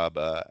great job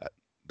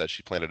that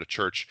she planted a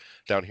church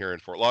down here in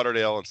Fort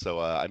Lauderdale, and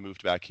so I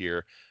moved back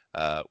here,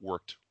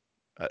 worked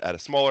at a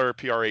smaller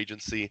PR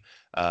agency,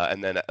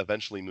 and then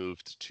eventually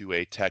moved to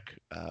a tech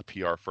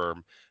PR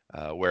firm.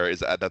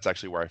 That's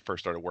actually where I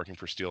first started working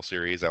for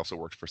SteelSeries. I also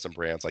worked for some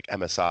brands like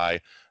MSI.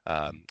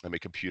 I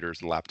make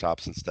computers and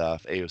laptops and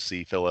stuff.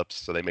 AOC Philips,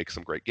 so they make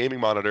some great gaming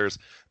monitors.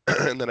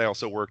 And then I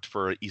also worked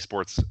for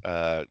esports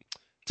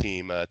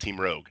Team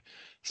Rogue.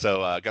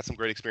 So got some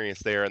great experience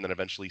there, and then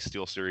eventually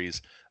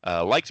SteelSeries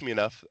liked me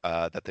enough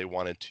that they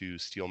wanted to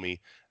steal me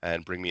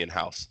and bring me in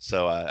house.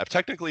 So I've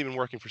technically been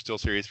working for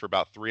SteelSeries for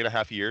about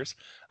 3.5 years,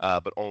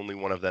 but only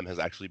one of them has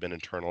actually been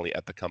internally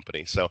at the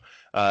company. So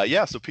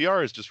yeah, so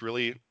PR has just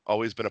really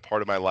always been a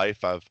part of my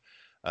life. I've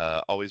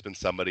always been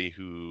somebody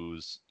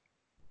whose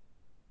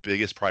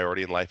biggest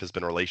priority in life has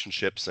been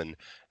relationships and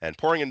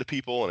pouring into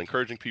people and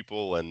encouraging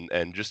people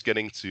and just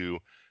getting to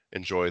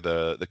enjoy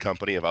the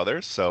company of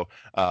others. So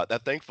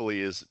that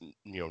thankfully is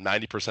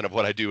 90% of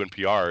what I do in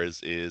PR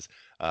is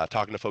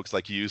talking to folks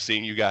like you,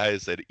 seeing you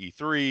guys at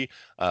E3.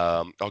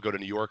 I'll go to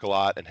New York a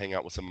lot and hang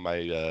out with some of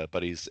my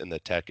buddies in the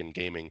tech and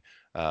gaming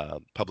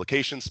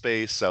publication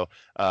space. So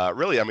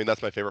really, I mean,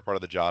 that's my favorite part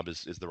of the job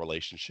is the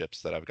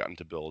relationships that I've gotten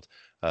to build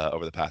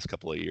over the past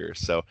couple of years.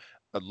 So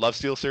I love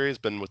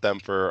SteelSeries, been with them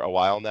for a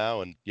while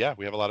now, and yeah,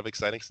 we have a lot of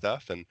exciting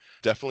stuff. And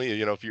definitely,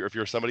 if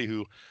you're somebody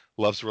who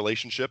loves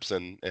relationships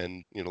and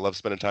loves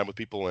spending time with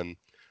people and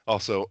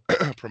also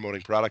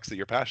promoting products that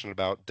you're passionate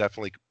about,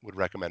 definitely would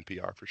recommend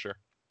PR for sure.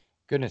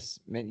 Goodness,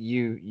 man,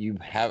 you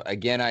have,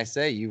 again, I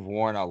say you've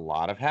worn a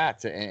lot of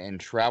hats and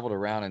traveled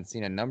around and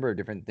seen a number of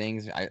different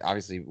things.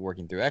 Obviously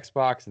working through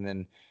Xbox and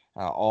then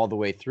all the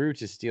way through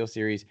to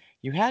SteelSeries.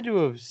 You had to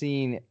have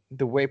seen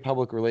the way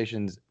public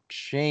relations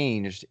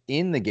changed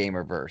in the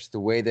gamerverse, the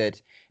way that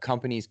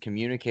companies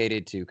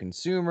communicated to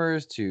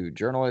consumers, to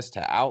journalists,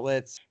 to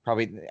outlets.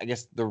 Probably, I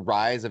guess, the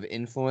rise of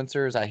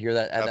influencers. I hear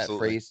that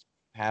Absolutely. phrase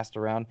passed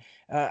around.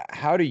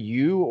 How do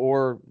you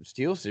or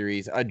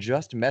SteelSeries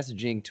adjust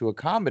messaging to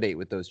accommodate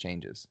with those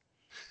changes?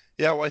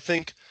 Yeah, well, I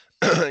think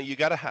you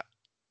got to have.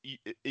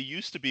 It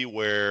used to be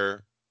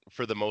where,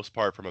 for the most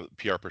part, from a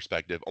PR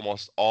perspective,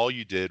 almost all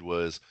you did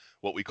was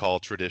what we call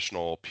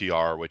traditional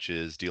PR, which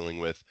is dealing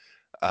with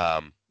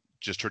um,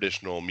 just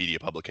traditional media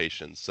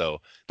publications. So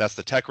that's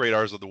the Tech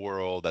Radars of the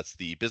world, that's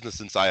the Business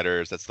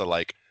Insiders, that's the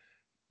like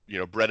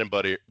bread and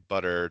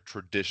butter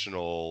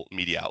traditional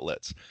media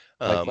outlets.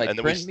 Like And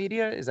then we print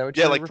media? Is that what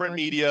yeah, you're like print referring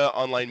to? media,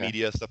 online Okay.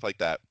 media, stuff like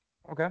that.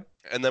 Okay.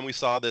 And then we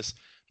saw this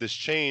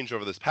change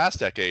over this past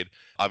decade,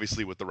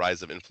 obviously with the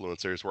rise of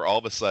influencers, where all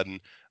of a sudden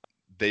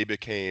they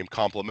became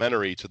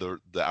complementary to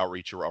the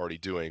outreach you're already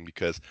doing.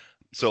 Because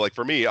so like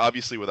for me,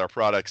 obviously with our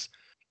products,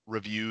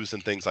 reviews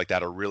and things like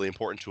that are really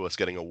important to us.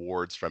 Getting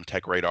awards from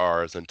Tech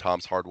Radars and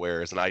Tom's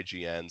Hardwares and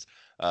IGNs,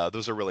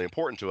 those are really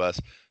important to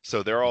us.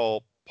 So they're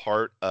all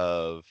part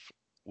of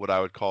what I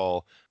would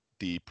call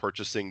the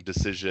purchasing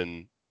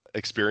decision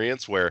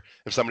experience, where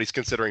if somebody's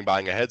considering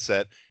buying a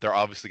headset, they're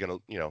obviously going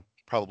to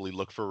probably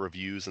look for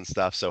reviews and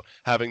stuff. So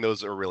having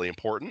those are really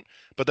important.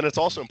 But then it's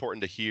also Mhm.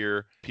 important to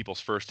hear people's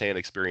firsthand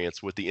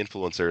experience with the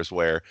influencers,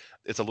 where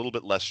it's a little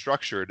bit less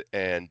structured,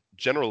 and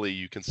generally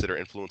you consider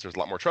influencers a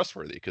lot more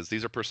trustworthy because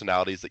these are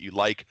personalities that you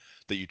like,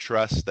 that you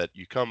trust, that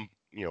you come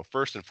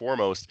first and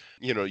foremost,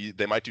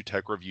 they might do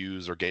tech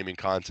reviews or gaming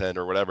content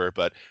or whatever,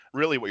 but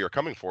really what you're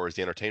coming for is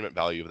the entertainment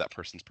value of that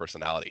person's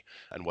personality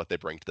and what they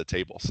bring to the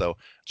table. So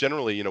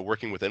generally,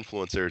 working with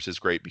influencers is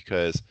great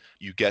because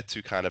you get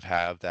to kind of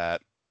have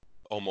that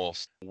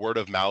almost word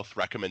of mouth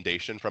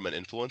recommendation from an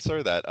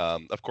influencer that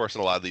of course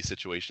in a lot of these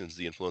situations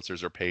the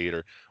influencers are paid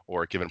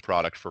or given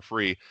product for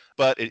free,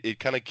 but it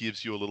kind of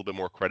gives you a little bit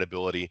more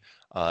credibility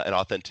and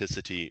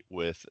authenticity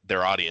with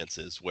their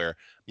audiences, where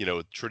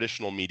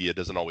traditional media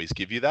doesn't always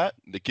give you that.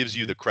 It gives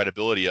you Mhm. the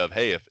credibility of,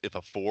 hey, if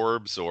a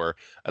Forbes or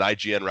an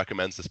IGN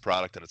recommends this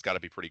product, then it's got to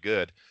be pretty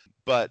good.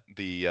 But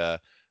the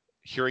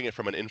hearing it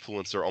from an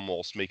influencer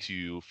almost makes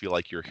you feel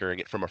like you're hearing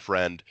it from a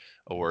friend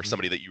or Mhm.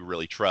 somebody that you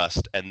really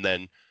trust. And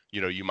then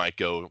you might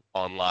go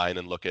online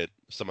and look at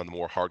some of the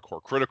more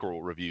hardcore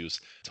critical reviews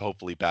to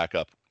hopefully back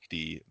up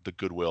the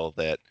goodwill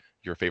that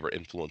your favorite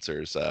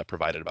influencers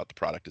provided about the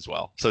product as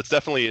well. So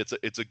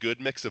it's a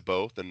good mix of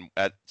both. And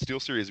at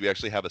SteelSeries, we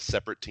actually have a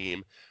separate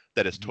team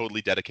that is Mhm.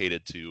 totally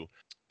dedicated to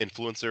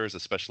influencers,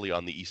 especially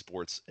on the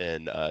esports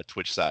and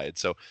Twitch side.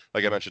 So,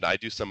 like I Mhm. mentioned, I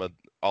do some of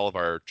all of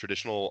our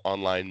traditional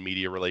online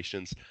media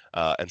relations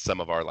and some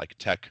of our like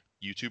tech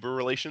YouTuber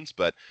relations,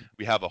 but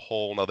we have a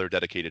whole nother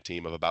dedicated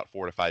team of about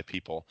 4 to 5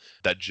 people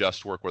that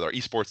just work with our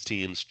esports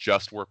teams,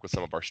 just work with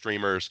some of our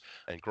streamers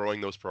and growing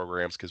those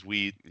programs, because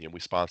we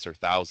sponsor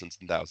thousands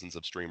and thousands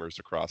of streamers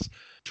across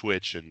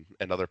Twitch and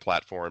other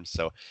platforms.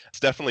 So it's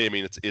definitely, I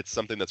mean, it's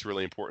something that's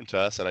really important to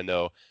us, and I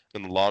know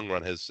in the long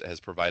run has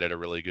provided a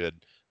really good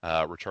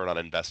return on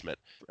investment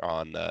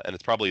on, and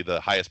it's probably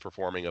the highest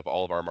performing of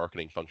all of our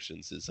marketing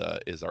functions is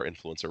our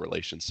influencer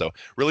relations. So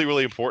really,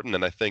 really important.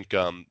 And I think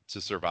to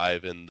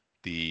survive in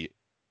the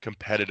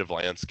competitive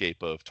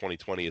landscape of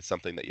 2020, it's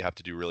something that you have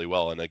to do really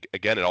well. And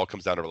again, it all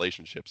comes down to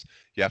relationships.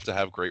 You have to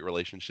have great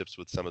relationships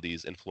with some of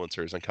these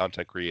influencers and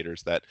content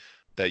creators that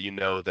you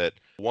know that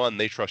one,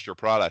 they trust your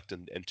product,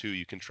 and two,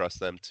 you can trust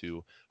them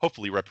to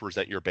hopefully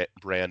represent your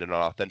brand in an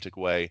authentic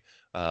way,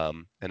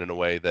 and in a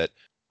way that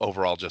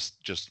overall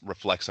just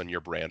reflects on your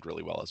brand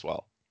really well as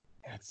well.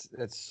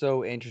 That's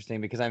so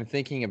interesting, because I'm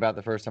thinking about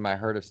the first time I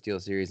heard of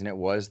SteelSeries, and it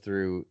was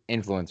through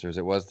influencers.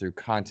 It was through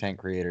content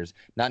creators,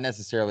 not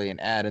necessarily an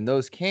ad. And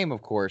those came,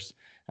 of course,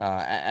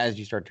 as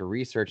you start to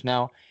research.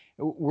 Now,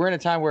 we're in a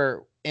time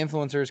where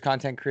influencers,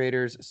 content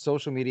creators,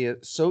 social media,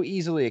 so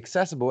easily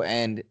accessible,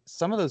 and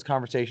some of those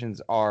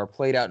conversations are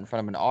played out in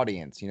front of an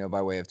audience,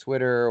 by way of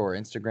Twitter or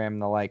Instagram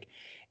and the like.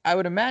 I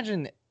would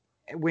imagine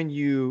when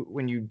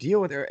you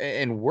deal with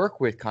and work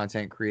with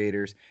content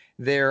creators,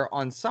 there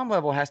on some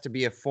level has to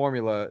be a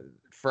formula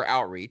for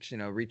outreach,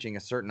 reaching a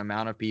certain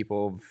amount of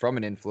people from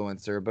an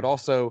influencer, but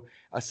also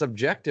a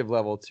subjective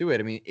level to it.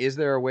 I mean, is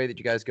there a way that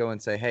you guys go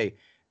and say, hey,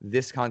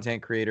 this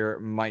content creator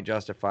might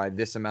justify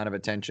this amount of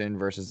attention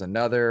versus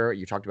another?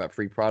 You talked about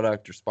free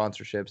product or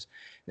sponsorships.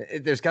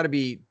 There's got to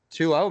be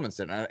two elements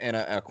in it, and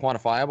a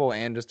quantifiable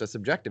and just a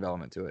subjective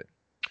element to it.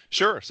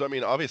 Sure. So I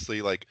mean,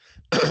 obviously, like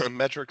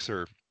metrics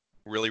are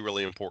really,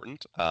 really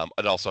important.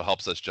 It also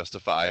helps us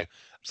justify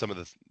some of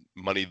the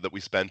money that we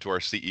spend to our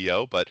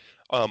CEO, but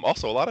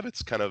also a lot of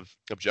it's kind of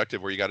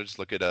objective, where you got to just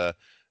look at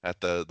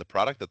the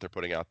product that they're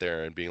putting out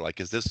there and being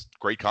like, is this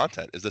great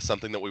content? Is this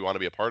something that we want to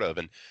be a part of?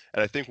 And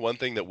I think one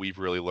thing that we've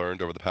really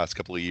learned over the past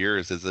couple of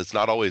years is it's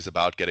not always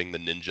about getting the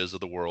ninjas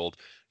of the world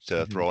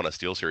to throw on a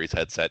SteelSeries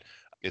headset.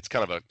 It's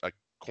kind of a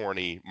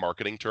corny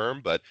marketing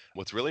term, but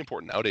what's really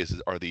important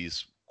nowadays are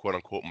these quote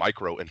unquote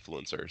micro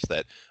influencers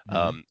that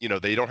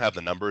they don't have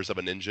the numbers of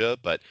a ninja,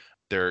 but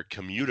their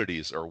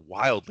communities are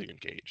wildly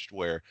engaged,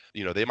 where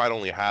they might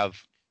only have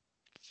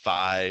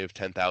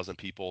 5-10,000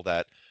 people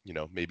that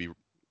maybe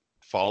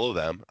follow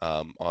them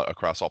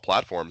across all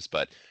platforms,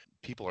 but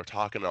people are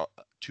talking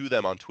to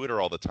them on Twitter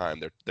all the time.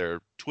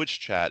 Their Twitch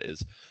chat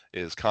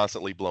is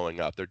constantly blowing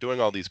up. They're doing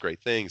all these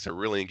great things. They're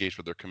really engaged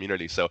with their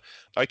community. So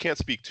I can't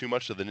speak too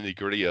much to the nitty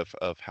gritty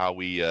of how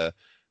we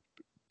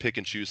pick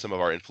and choose some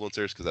of our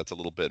influencers, because that's a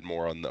little bit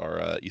more on our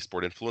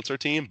esport influencer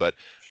team. But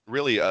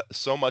really,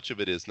 so much of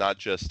it is not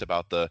just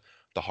about the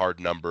hard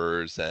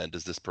numbers and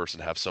does this person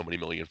have so many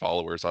million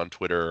followers on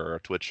Twitter or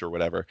Twitch or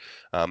whatever.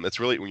 It's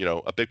really,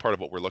 a big part of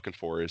what we're looking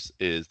for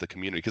is the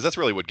community, because that's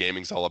really what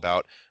gaming's all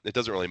about. It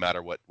doesn't really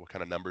matter what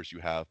kind of numbers you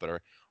have,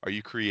 but are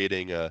you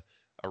creating a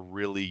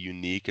really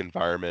unique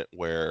environment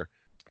where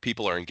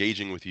people are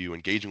engaging with you,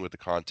 engaging with the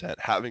content,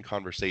 having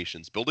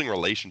conversations, building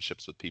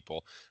relationships with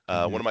people.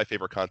 One of my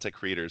favorite content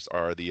creators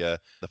are the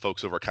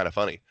folks over at Kind of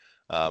Funny.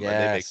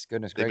 Yes,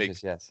 goodness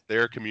gracious, yes.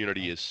 Their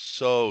community is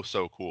so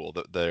cool.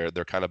 They're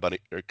kind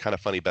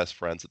of funny best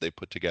friends that they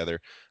put together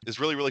is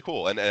really, really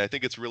cool, and I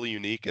think it's really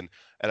unique, and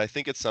I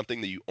think it's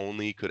something that you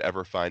only could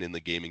ever find in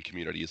the gaming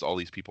community, is all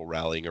these people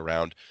rallying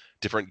around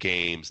different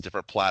games,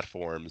 different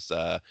platforms,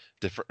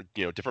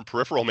 different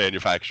peripheral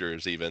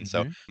manufacturers even.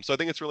 So I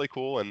think it's really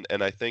cool, and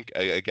I think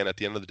again at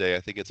the end of the day, I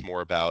think it's more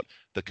about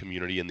the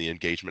community and the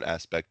engagement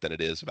aspect than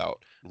it is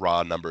about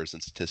raw numbers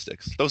and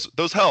statistics.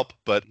 Those help,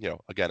 but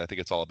again, I think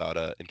it's all about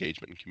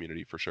engagement and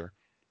community for sure.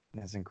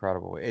 That's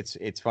incredible.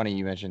 It's funny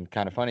you mentioned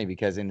Kind of Funny,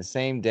 because in the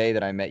same day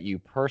that I met you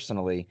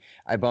personally,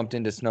 I bumped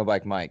into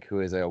Snowbike Mike, who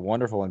is a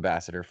wonderful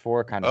ambassador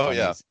for Kind of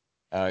Funny's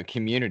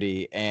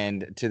community,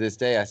 and to this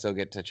day I still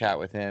get to chat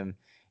with him,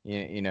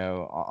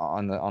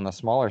 on the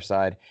smaller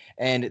side.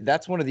 And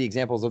that's one of the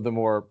examples of the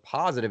more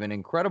positive and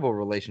incredible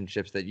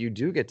relationships that you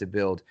do get to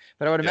build.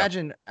 But I would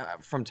imagine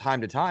from time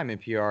to time in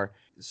PR,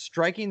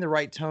 striking the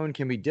right tone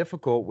can be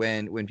difficult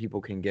when people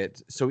can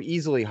get so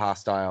easily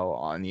hostile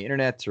on the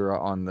internet or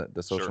on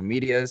the social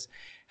medias.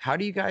 How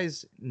do you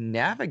guys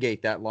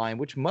navigate that line,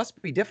 which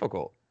must be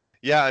difficult?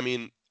 Yeah, I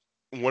mean,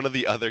 one of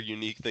the other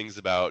unique things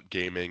about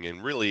gaming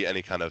and really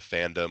any kind of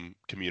fandom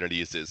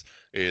communities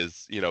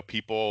is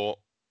people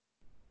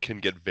can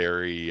get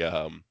very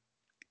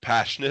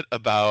passionate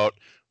about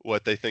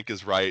what they think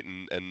is right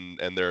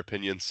and their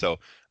opinions. So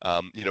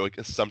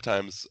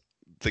sometimes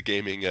the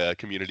gaming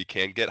community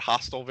can get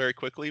hostile very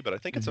quickly, but I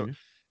think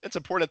it's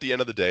important at the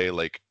end of the day.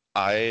 Like,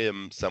 I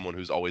am someone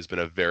who's always been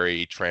a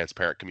very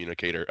transparent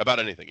communicator about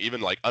anything, even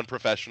like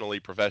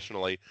unprofessionally,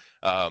 professionally.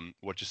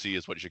 What you see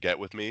is what you get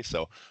with me.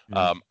 So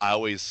I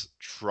always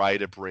try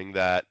to bring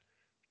that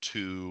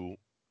to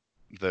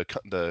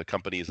the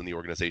companies and the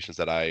organizations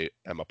that I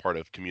am a part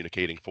of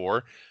communicating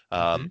for.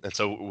 And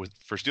so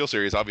for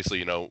SteelSeries,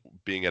 obviously,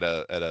 being at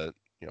a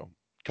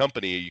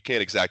company, you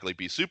can't exactly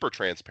be super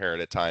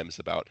transparent at times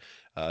about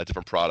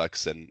different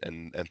products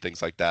and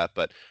things like that.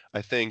 But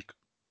I think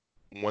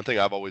one thing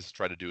I've always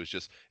tried to do is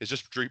just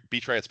be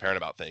transparent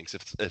about things.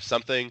 If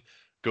something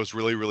goes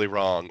really, really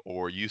wrong,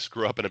 or you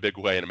screw up in a big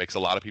way and it makes a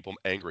lot of people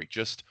angry,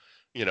 just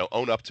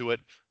own up to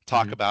it.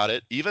 talk about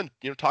it, even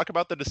talk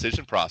about the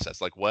decision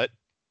process, like what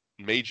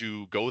made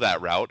you go that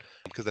route,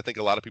 because I think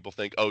a lot of people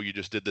think, oh, you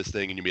just did this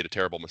thing and you made a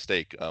terrible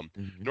mistake.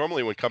 Mm-hmm.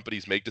 Normally when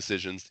companies make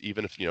decisions,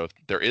 even if if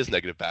there is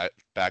negative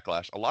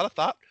backlash, a lot of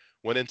thought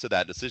went into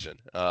that decision,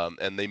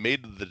 and they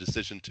made the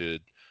decision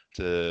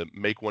to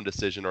make one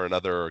decision or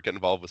another, or get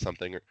involved with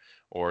something,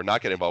 or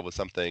not get involved with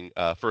something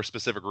for a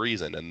specific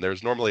reason. And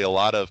there's normally a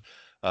lot of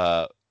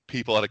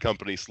people at a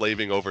company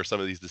slaving over some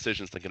of these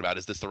decisions, thinking about,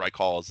 is this the right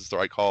call? Is this the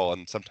right call?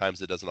 And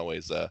sometimes it doesn't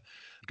always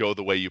go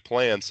the way you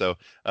plan. So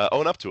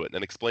own up to it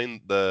and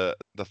explain the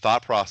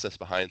thought process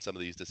behind some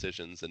of these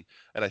decisions. And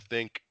I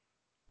think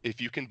if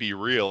you can be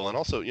real, and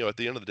also at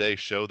the end of the day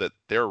show that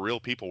there are real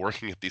people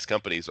working at these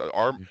companies.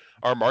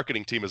 Our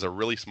marketing team is a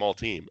really small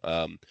team.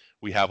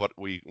 We have what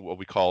we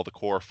call the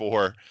core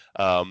four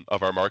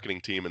of our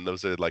marketing team, and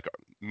those are like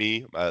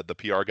me, the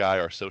PR guy,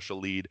 our social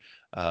lead,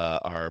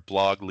 our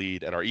blog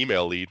lead, and our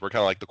email lead. We're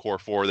kind of like the core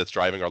four that's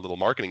driving our little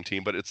marketing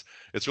team, but it's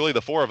really the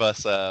four of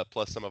us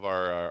plus some of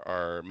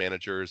our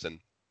managers and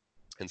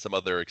some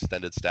other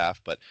extended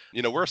staff. But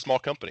we're a small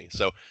company,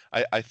 so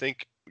I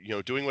think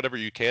doing whatever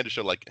you can to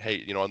show, like,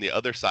 hey, on the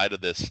other side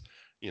of this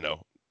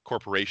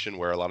corporation,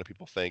 where a lot of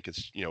people think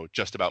it's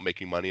just about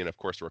making money, and of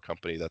course we're a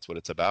company, that's what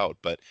it's about,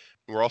 but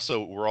we're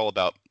all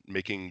about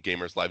making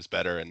gamers' lives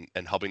better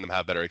and helping them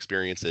have better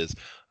experiences,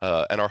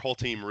 and our whole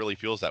team really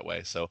feels that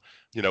way. So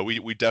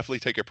we definitely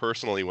take it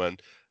personally when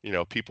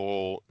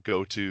people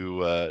go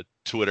to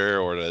Twitter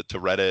or to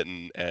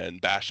Reddit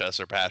and bash us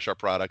or bash our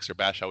products or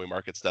bash how we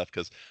market stuff,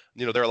 because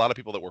there are a lot of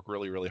people that work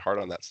really, really hard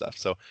on that stuff.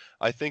 So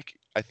I think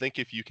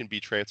if you can be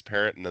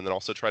transparent and then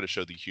also try to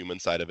show the human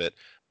side of it,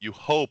 you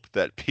hope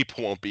that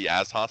people won't be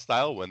as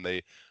hostile when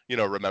they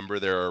remember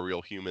there are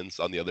real humans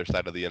on the other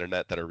side of the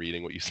internet that are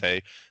reading what you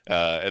say,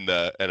 and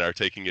are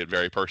taking it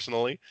very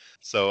personally.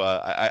 So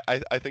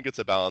I think it's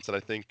a balance, and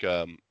I think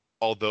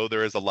although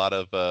there is a lot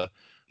of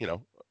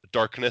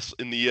darkness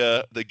in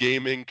the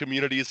gaming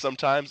communities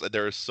sometimes,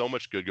 there is so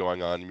much good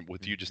going on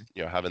with you just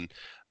having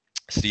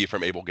Steve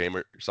from Able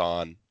Gamers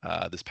on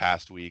this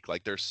past week.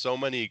 Like, there's so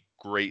many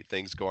great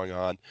things going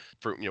on.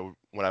 For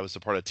when I was a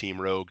part of Team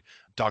Rogue,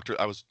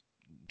 I was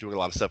doing a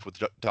lot of stuff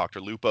with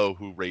Dr. Lupo,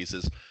 who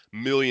raises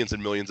millions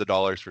and millions of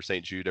dollars for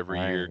St. Jude every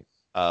year.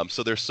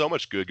 So there's so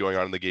much good going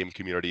on in the game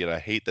community, and I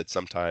hate that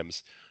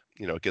sometimes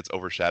it gets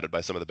overshadowed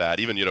by some of the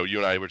bad. Even you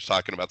and I were just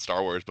talking about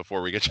Star Wars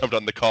before we get jumped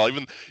on the call.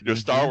 Even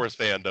Star Wars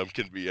fandom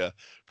can be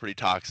pretty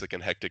toxic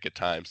and hectic at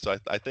times. So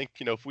I think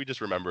if we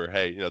just remember,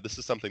 hey, this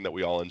is something that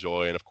we all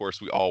enjoy, and of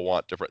course we all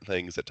want different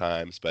things at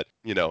times, but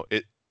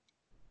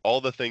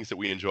all the things that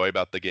we enjoy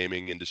about the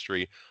gaming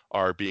industry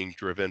are being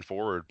driven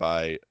forward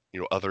by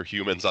other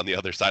humans on the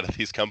other side of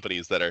these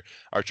companies that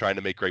are trying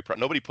to make great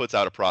nobody puts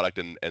out a product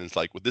and it's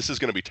like, well, this is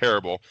going to be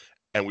terrible,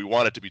 and we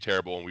want it to be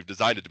terrible, and we've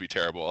designed it to be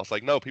terrible. It's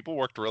like, no, people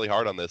worked really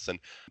hard on this, and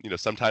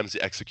sometimes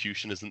the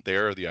execution isn't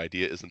there, or the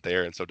idea isn't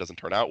there, and so it doesn't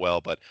turn out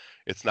well. But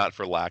it's not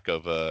for lack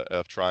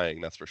of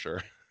trying, that's for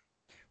sure.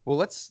 Well,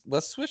 let's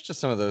switch to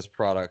some of those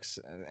products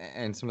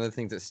and some of the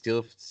things that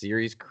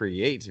SteelSeries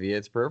creates via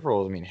its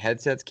peripherals. I mean,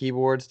 headsets,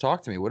 keyboards.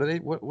 Talk to me. What are they?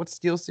 What's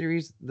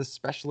SteelSeries the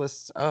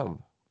specialists of?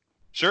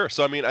 Sure.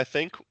 So I mean, I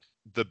think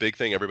the big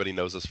thing everybody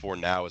knows us for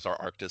now is our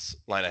Arctis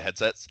line of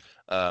headsets.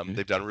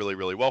 They've done really,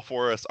 really well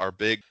for us. Our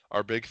big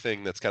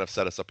thing that's kind of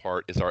set us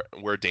apart is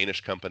we're a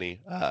Danish company,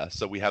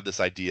 so we have this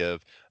idea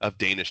of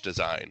Danish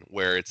design,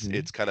 where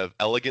it's kind of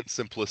elegant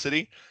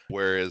simplicity.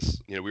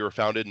 Whereas we were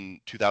founded in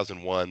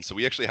 2001, so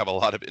we actually have a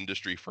lot of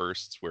industry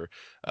firsts. Where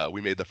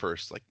we made the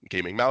first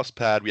gaming mouse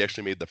pad. We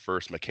actually made the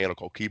first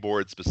mechanical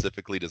keyboard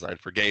specifically designed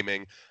for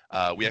gaming.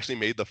 We actually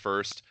made the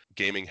first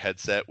gaming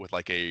headset with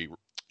like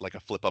a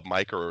flip-up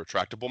mic or a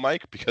retractable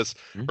mic, because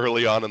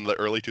early on in the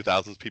early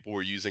 2000s, people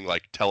were using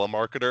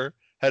telemarketer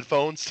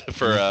headphones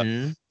for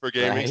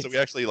gaming. Right. So we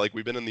actually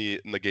we've been in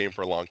the game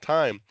for a long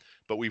time,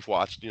 but we've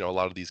watched a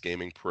lot of these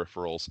gaming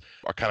peripherals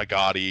are kind of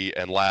gaudy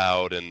and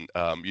loud, and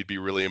you'd be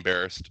really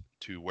embarrassed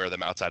to wear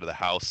them outside of the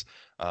house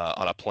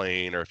on a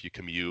plane, or if you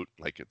commute.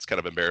 It's kind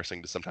of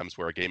embarrassing to sometimes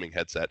wear a gaming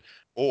headset,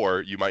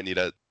 or you might need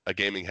a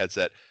gaming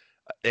headset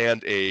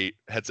and a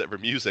headset for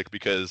music,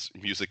 because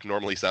music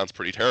normally sounds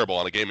pretty terrible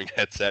on a gaming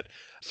headset.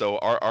 So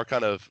our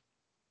kind of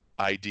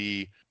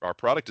our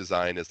product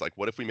design is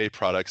what if we made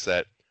products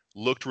that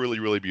looked really,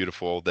 really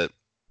beautiful, that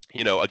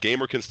a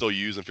gamer can still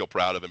use and feel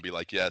proud of and be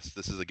like, yes,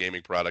 this is a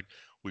gaming product.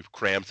 We've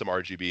crammed some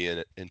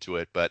RGB into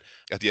it, but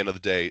at the end of the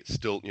day,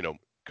 still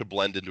could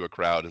blend into a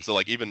crowd. And so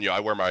even I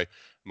wear my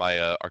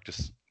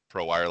Arctis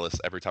Pro Wireless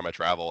every time I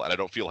travel, and I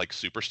don't feel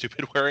super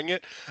stupid wearing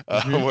it.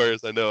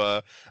 Whereas I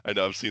know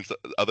I've seen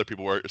other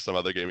people wear some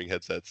other gaming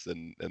headsets,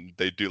 and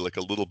they do look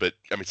a little bit.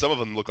 I mean, some of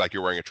them look like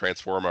you're wearing a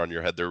transformer on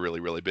your head. They're really,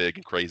 really big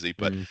and crazy,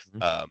 but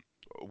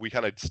we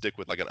kind of stick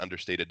with an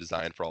understated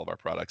design for all of our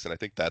products, and I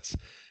think that's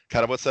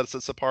kind of what sets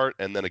us apart.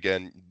 And then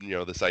again,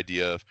 this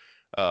idea of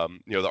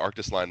the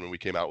Arctis line, when we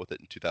came out with it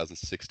in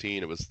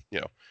 2016, it was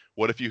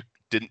what if you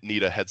didn't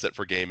need a headset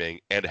for gaming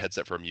and a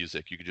headset for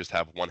music? You could just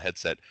have one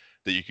headset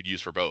that you could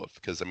use for both,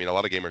 because I mean, a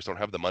lot of gamers don't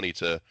have the money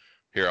to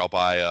here, I'll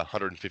buy a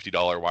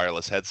 $150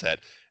 wireless headset,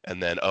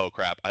 and then, oh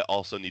crap, I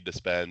also need to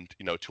spend,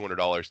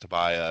 $200 to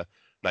buy a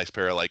nice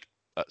pair of like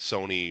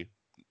Sony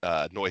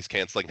noise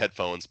canceling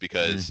headphones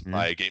because Mm-hmm.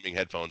 my gaming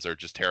headphones are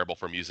just terrible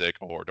for music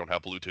or don't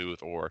have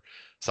Bluetooth or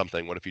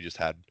something. What if you just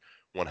had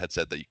one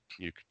headset that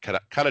you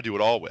kind of do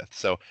it all with?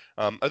 So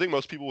I think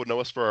most people would know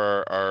us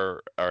for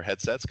our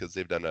headsets because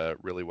they've done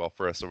really well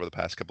for us over the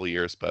past couple of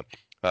years. But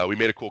we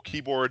made a cool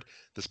keyboard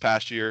this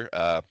past year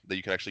that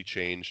you can actually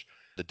change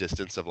the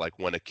distance of like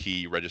when a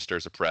key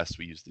registers a press.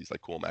 We use these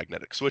like cool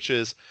magnetic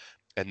switches.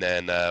 And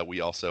then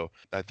we also,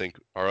 I think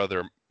our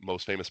other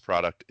most famous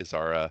product is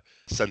our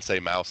Sensei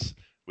mouse,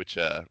 which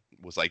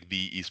was like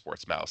the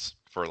esports mouse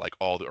for like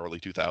all the early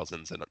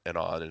 2000s and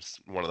on. It's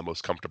one of the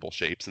most comfortable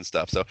shapes and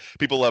stuff. So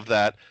people love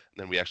that.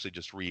 And then we actually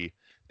just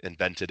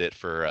reinvented it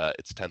for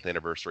its 10th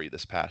anniversary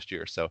this past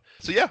year. So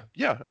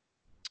yeah.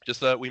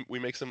 Just we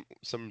make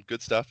some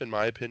good stuff in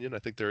my opinion. I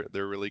think they're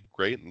really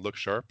great and look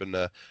sharp, and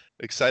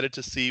excited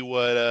to see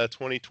what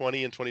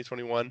 2020 and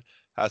 2021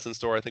 has in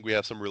store. I think we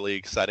have some really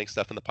exciting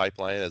stuff in the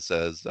pipeline as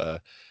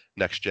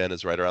next gen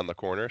is right around the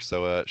corner,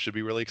 so it should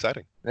be really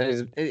exciting.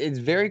 It's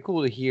very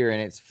cool to hear,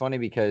 and it's funny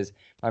because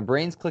my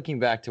brain's clicking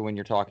back to when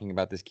you're talking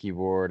about this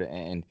keyboard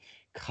and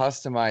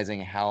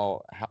customizing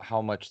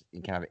how much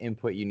kind of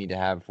input you need to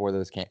have for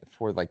those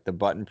for like the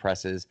button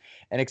presses.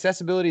 And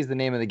accessibility is the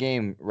name of the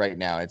game right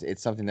now.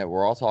 It's something that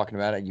we're all talking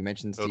about. You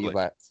mentioned Totally.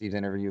 Steve's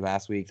interview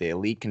last week, the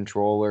Elite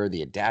controller,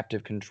 the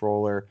adaptive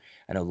controller.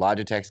 I know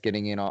Logitech's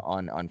getting in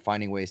on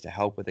finding ways to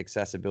help with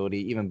accessibility,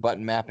 even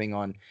button mapping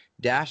on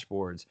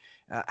dashboards.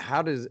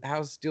 How's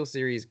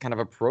SteelSeries kind of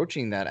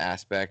approaching that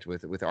aspect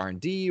with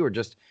R&D or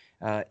just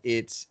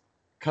its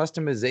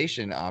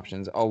customization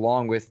options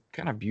along with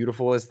kind of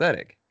beautiful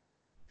aesthetic?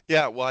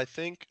 Yeah, well, I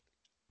think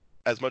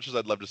as much as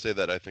I'd love to say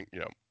that, I think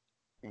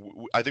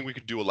I think we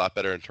could do a lot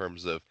better in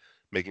terms of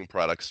making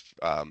products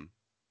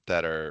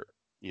that are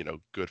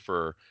good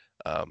for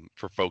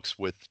folks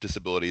with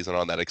disabilities and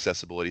on that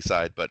accessibility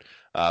side. But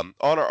on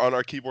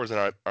our keyboards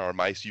and our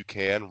mice, you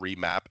can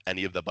remap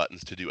any of the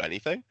buttons to do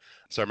anything.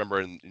 So I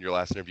remember in your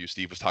last interview,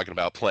 Steve was talking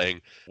about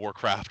playing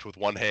Warcraft with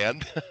one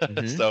hand.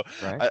 Mm-hmm. So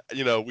Right.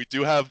 we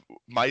do have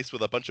mice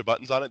with a bunch of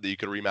buttons on it that you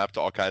can remap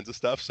to all kinds of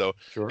stuff. So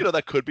Sure.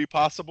 that could be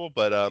possible.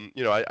 But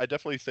I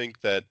definitely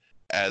think that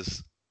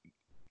as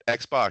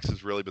Xbox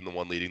has really been the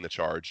one leading the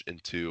charge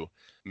into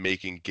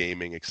making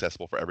gaming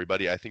accessible for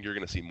everybody. I think you're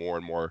going to see more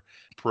and more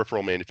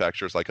peripheral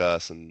manufacturers like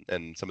us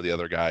and some of the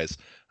other guys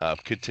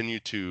continue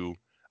to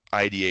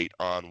ideate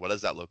on what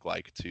does that look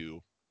like to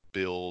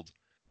build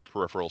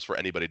peripherals for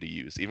anybody to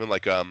use. Even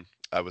like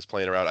I was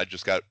playing around. I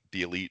just got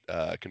the Elite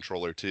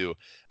controller too.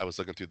 I was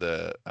looking through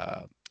the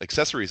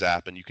accessories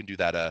app, and you can do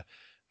that.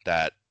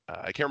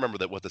 I can't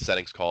remember what the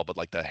settings called, but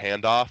like the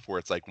handoff where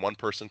it's like one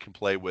person can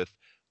play with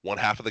one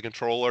half of the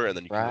controller, and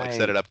then you can like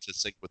set Right. it up to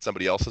sync with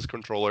somebody else's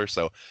controller.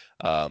 So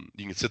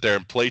you can sit there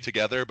and play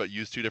together, but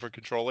use two different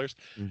controllers.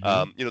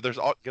 Mm-hmm. There's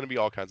going to be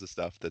all kinds of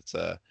stuff that's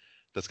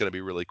going to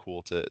be really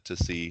cool to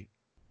see.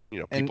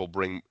 And People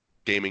bring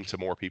gaming to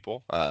more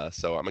people.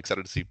 So I'm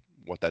excited to see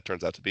what that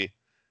turns out to be.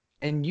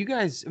 and you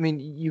guys, I mean,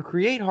 you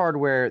create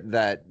hardware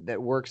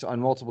that works on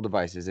multiple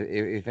devices.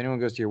 If anyone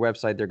goes to your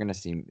website, they're going to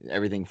see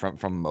everything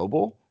from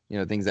mobile,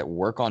 things that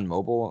work on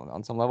mobile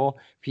on some level.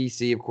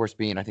 PC, of course,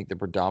 being I think the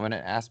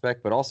predominant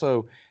aspect, but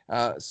also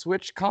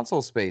Switch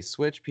console space,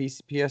 Switch,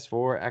 PC,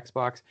 PS4,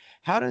 Xbox.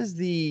 How does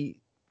the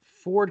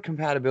forward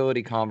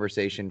compatibility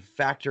conversation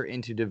factor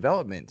into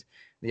development?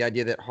 The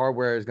idea that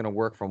hardware is going to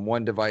work from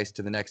one device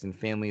to the next in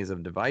families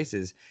of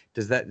devices.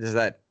 Does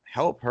that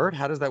help hurt?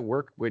 How does that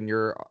work when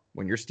you're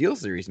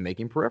SteelSeries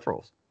making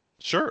peripherals?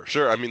 Sure.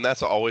 I mean,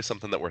 that's always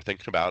something that we're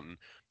thinking about,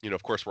 and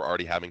of course, we're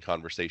already having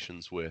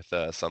conversations with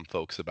some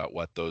folks about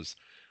what those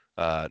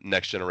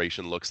next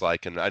generation looks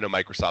like. And I know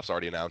Microsoft's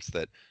already announced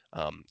that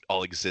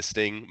all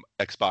existing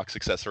Xbox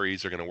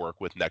accessories are going to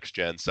work with next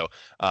gen. So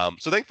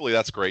thankfully,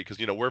 that's great because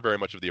we're very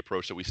much of the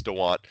approach that we still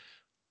want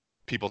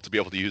people to be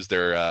able to use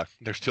their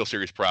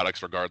SteelSeries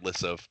products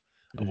regardless of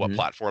what Mm-hmm.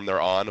 platform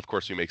they're on. Of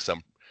course, we make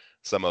some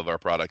of our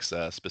products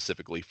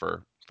specifically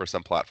for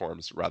some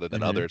platforms rather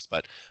than Mm-hmm. others.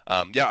 But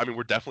yeah, I mean,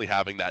 we're definitely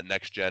having that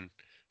next gen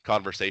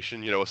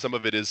conversation. Some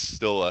of it is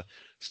still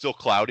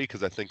cloudy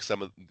because I think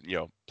some of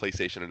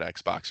PlayStation and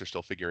Xbox are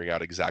still figuring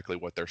out exactly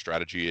what their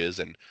strategy is,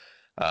 and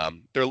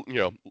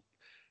they're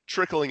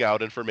trickling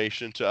out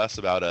information to us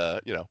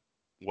about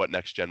what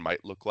next gen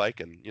might look like.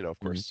 And of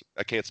Mm-hmm. course,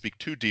 I can't speak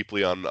too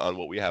deeply on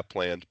what we have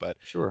planned, but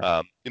Sure.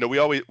 we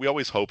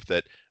always hope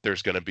that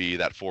there's going to be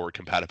that forward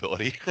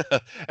compatibility.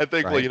 And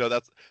thankfully, Right.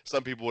 that's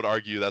some people would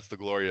argue that's the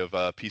glory of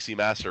PC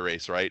Master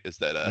Race, right? Is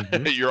that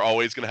Mm-hmm. you're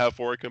always going to have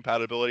forward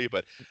compatibility.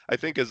 But I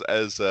think as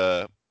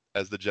the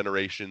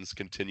generations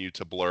continue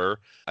to blur,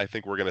 I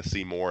think we're going to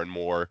see more and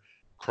more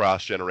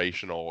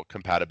cross-generational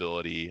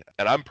compatibility.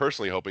 And I'm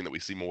personally hoping that we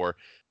see more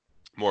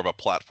of a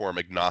platform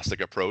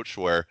agnostic approach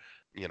where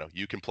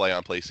you can play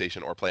on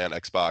PlayStation or play on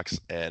Xbox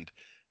and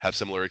have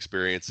similar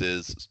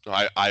experiences.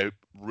 I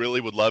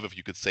really would love if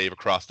you could save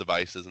across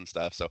devices and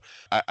stuff. So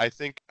I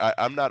think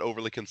I'm not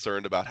overly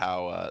concerned about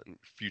how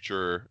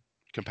future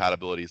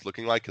compatibility is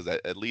looking like, because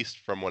at least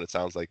from what it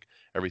sounds like,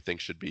 everything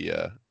should be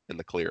in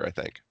the clear, I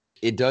think.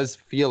 It does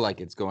feel like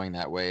it's going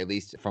that way, at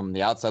least from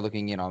the outside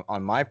looking in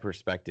on my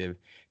perspective.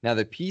 Now,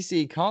 the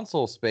PC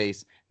console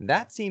space,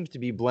 that seems to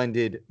be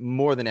blended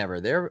more than ever.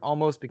 They're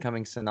almost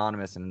becoming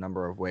synonymous in a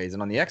number of ways.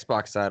 And on the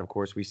Xbox side, of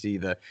course, we see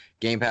the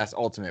Game Pass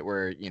Ultimate,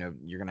 where,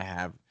 you're going to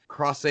have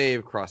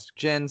cross-save,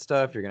 cross-gen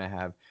stuff. You're going to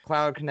have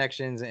cloud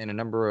connections and a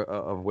number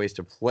of ways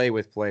to play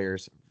with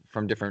players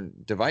from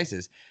different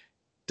devices.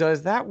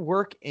 Does that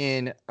work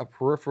in a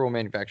peripheral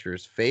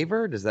manufacturer's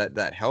favor? Does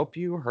that help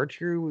you, hurt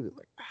you?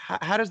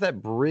 How does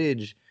that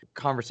bridge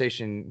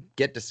conversation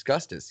get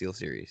discussed at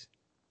SteelSeries?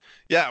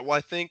 Yeah, well,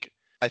 I think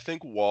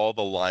while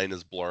the line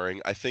is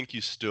blurring, I think you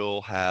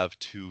still have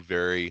two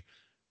very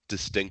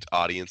distinct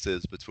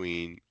audiences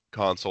between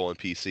console and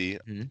PC.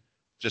 Mm-hmm.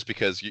 Just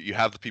because you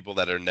have the people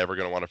that are never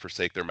going to want to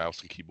forsake their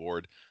mouse and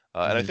keyboard,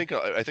 and I Mm-hmm. think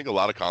I think a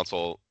lot of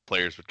console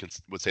players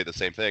would say the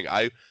same thing.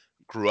 I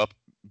grew up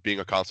being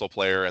a console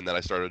player, and then I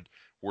started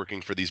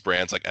working for these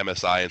brands like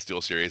MSI and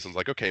SteelSeries, and was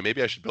like, okay,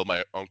 maybe I should build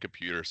my own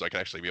computer so I can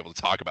actually be able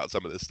to talk about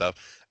some of this stuff.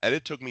 And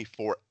it took me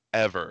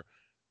forever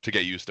to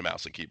get used to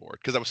mouse and keyboard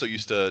because I was so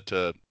used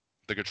to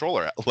the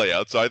controller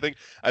layout. So I think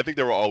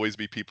there will always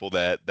be people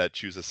that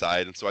choose a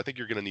side, and so I think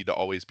you're going to need to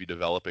always be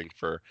developing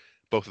for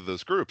both of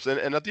those groups.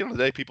 And at the end of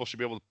the day, people should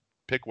be able to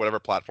pick whatever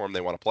platform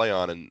they want to play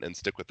on and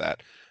stick with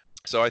that.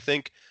 So I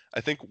think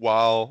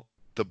while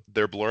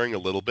they're blurring a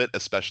little bit,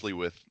 especially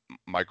with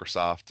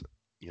Microsoft,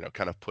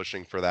 kind of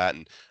pushing for that,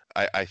 and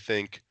I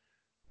think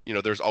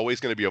there's always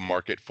going to be a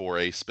market for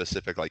a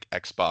specific like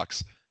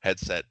Xbox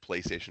headset,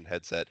 PlayStation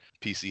headset,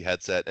 PC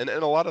headset, and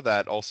a lot of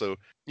that also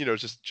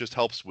just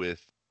helps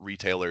with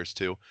retailers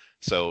too.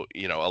 So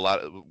a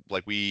lot of,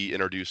 like, we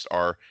introduced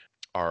our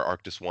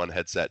Arctis One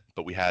headset,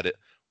 but we had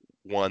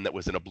one that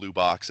was in a blue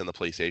box in the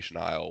PlayStation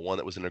aisle, one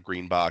that was in a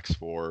green box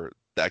for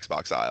the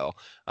Xbox aisle,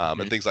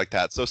 and things like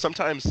that. So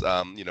sometimes,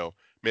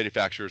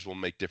 manufacturers will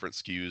make different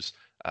SKUs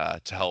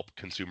to help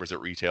consumers at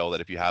retail.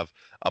 That if you have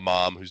a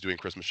mom who's doing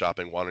Christmas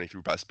shopping wandering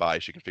through Best Buy,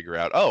 she can figure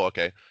out, oh,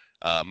 okay,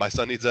 my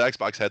son needs an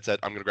Xbox headset.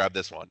 I'm going to grab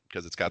this one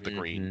because it's got the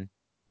green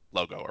Mm-hmm.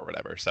 logo or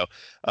whatever. So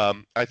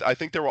I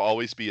think there will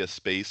always be a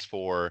space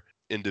for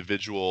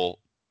individual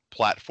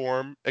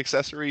platform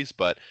accessories,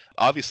 but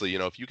obviously,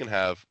 if you can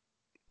have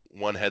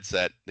one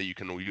headset that you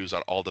can use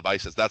on all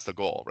devices, that's the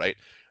goal, right?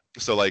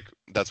 So like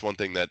that's one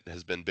thing that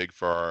has been big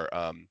for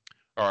our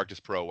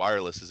Arctis Pro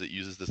wireless is it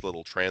uses this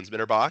little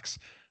transmitter box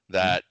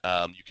that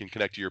you can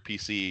connect to your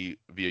PC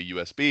via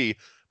USB,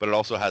 but it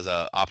also has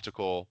a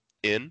optical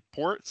in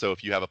port. So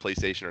if you have a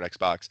PlayStation or an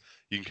Xbox,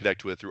 you can connect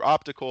to it through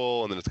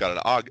optical, and then it's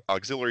got an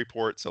auxiliary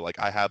port. So like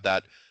I have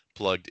that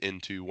plugged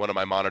into one of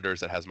my monitors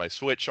that has my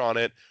Switch on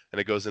it,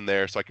 and it goes in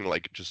there, so I can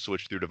like just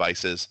switch through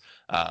devices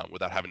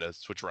without having to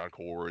switch around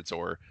cords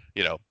or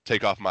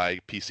take off my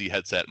PC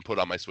headset and put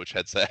on my Switch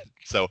headset.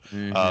 So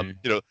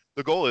Mm-hmm.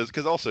 the goal is,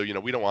 because also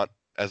we don't want,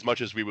 as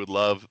much as we would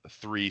love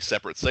 3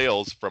 separate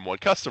sales from one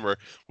customer,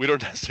 we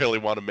don't necessarily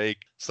want to make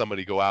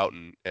somebody go out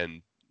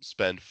and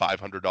spend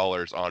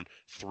 $500 on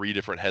 3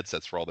 different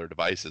headsets for all their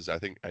devices. I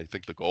think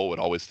the goal would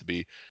always to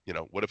be,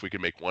 what if we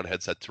could make one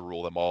headset to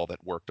rule them all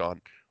that worked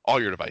on all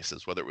your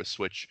devices, whether it was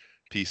Switch,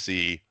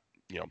 PC,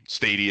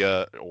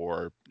 Stadia,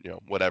 or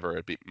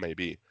whatever may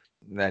be.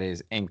 That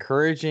is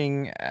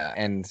encouraging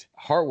and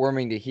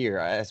heartwarming to hear,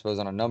 I suppose,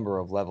 on a number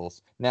of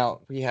levels.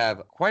 Now, we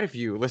have quite a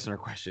few listener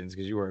questions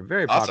because you are a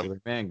very Awesome.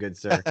 popular man, good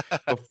sir.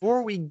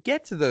 Before we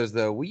get to those,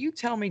 though, will you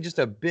tell me just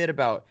a bit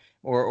about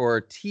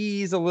or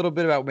tease a little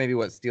bit about maybe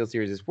what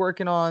SteelSeries is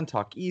working on,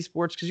 talk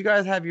esports, because you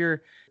guys have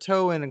your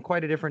toe in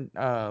quite a different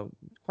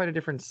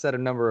set of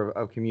number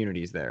of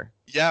communities there.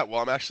 Yeah,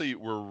 well,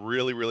 we're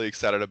really, really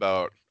excited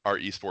about our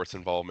esports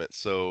involvement.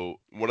 So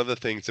one of the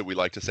things that we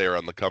like to say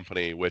around the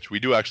company, which we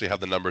do actually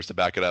have the numbers to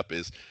back it up,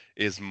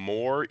 is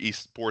more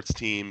esports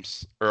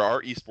teams, or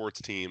our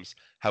esports teams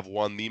have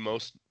won the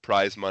most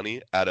prize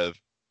money out of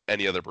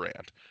any other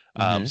brand.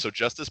 Mm-hmm. So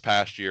just this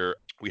past year,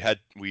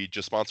 we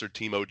just sponsored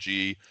Team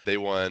OG. They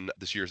won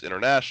this year's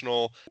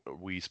international.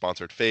 We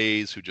sponsored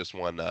FaZe, who just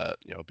won a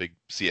big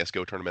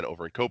CS:GO tournament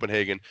over in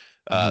Copenhagen.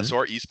 Mm-hmm. So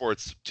our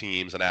esports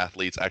teams and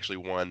athletes actually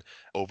won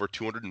over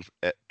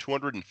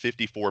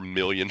 $254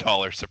 million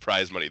of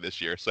prize money this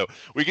year. So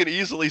we can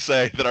easily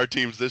say that our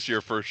teams this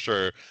year for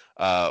sure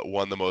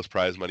won the most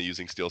prize money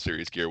using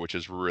SteelSeries gear, which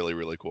is really,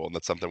 really cool, and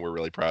that's something we're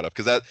really proud of,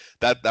 because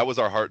that was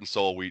our heart and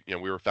soul. We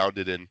were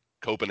founded in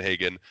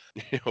Copenhagen.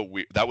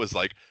 That was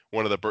like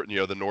one of the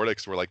the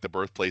Nordics were like the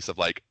birthplace of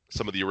like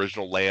some of the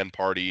original LAN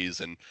parties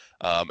and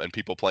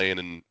people playing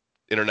in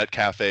internet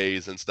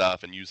cafes and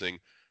stuff and using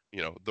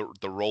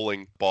the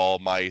rolling ball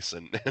mice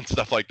and, and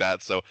stuff like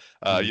that. So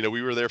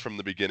we were there from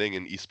the beginning,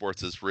 and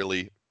esports is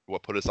really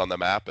what put us on the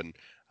map, and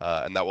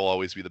that will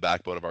always be the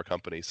backbone of our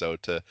company. So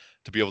to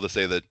be able to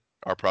say that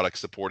our products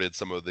supported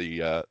some of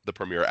the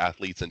premier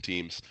athletes and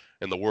teams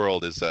in the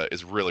world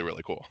is really,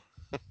 really cool.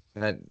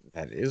 That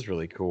is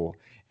really cool.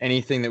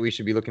 Anything that we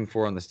should be looking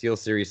for on the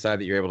SteelSeries side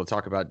that you're able to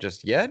talk about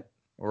just yet,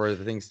 or are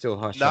the things still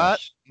hush Not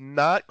hush?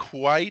 not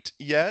quite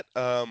yet.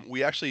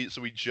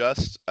 We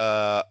just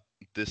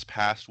this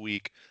past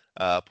week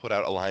put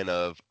out a line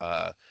of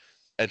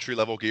entry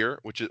level gear,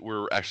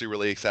 we're actually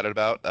really excited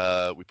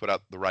about. We put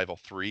out the Rival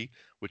 3,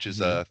 which is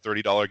Hmm. a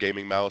 $30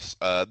 gaming mouse.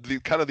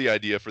 The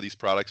idea for these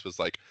products was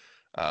like,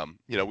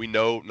 we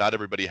know not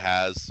everybody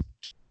has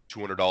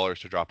 $200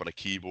 to drop on a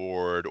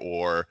keyboard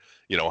or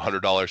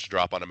 $100 to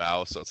drop on a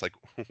mouse. So it's like,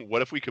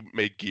 what if we could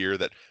make gear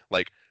that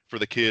like for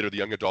the kid or the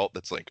young adult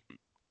that's like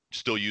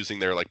still using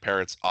their like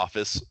parents'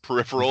 office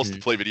peripherals to Hmm.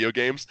 play video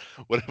games?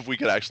 What if we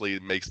could actually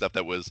make stuff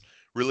that was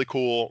really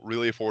cool,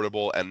 really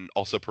affordable, and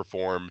also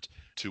performed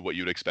to what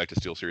you'd expect a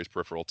SteelSeries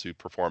peripheral to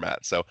perform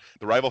at? So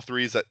the Rival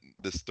 3 is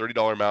this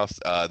 $30 mouse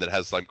that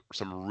has like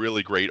some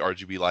really great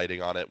RGB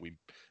lighting on it. We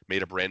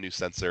made a brand new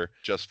sensor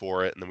just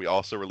for it, and then we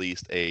also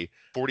released a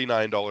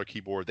 $49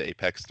 keyboard, the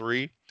Apex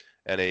 3,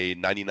 and a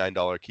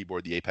 $99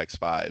 keyboard, the Apex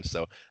 5.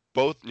 So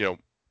both,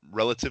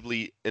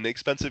 relatively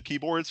inexpensive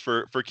keyboards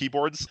for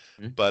keyboards,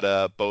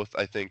 but both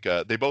I think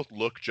they both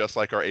look just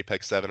like our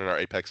Apex 7 and our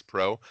Apex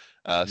Pro.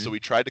 So Hmm. we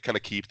tried to kind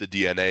of keep the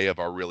DNA of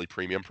our really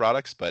premium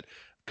products, but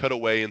cut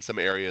away in some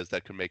areas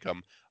that could make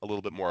them a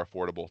little bit more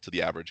affordable to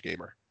the average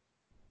gamer.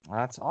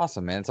 That's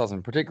awesome, man. It's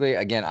awesome. Particularly,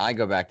 again, I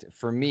go back to,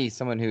 for me,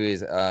 someone who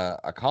is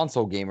a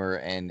console gamer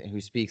and who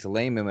speaks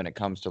layman when it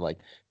comes to like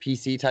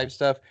PC type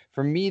stuff.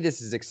 For me,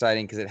 this is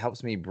exciting because it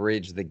helps me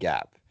bridge the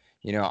gap.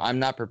 I'm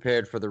not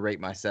prepared for the rate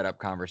my setup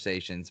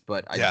conversations,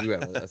 but I Yeah. do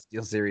have a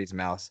SteelSeries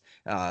mouse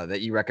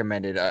that you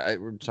recommended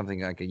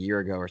something like a year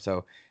ago or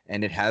so,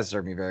 and it has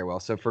served me very well.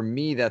 So for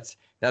me, that's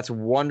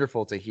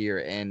wonderful to hear,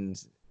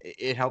 and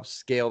it helps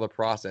scale the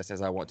process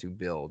as I want to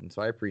build. And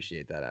so I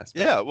appreciate that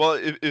aspect. Yeah, well,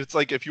 it's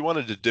like if you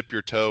wanted to dip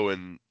your toe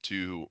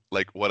into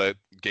like what a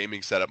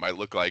gaming setup might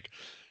look like,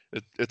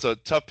 it's a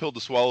tough pill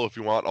to swallow if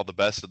you want all the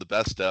best of the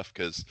best stuff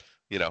because,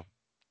 you know,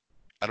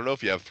 I don't know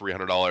if you have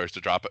 $300 to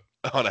drop it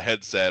on a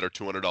headset or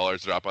 $200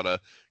 to drop on a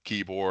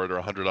keyboard or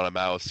 100 on a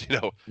mouse.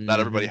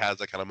 Not everybody Hmm. has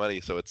that kind of money,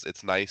 so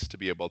it's nice to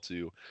be able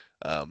to,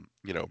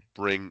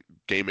 bring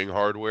gaming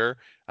hardware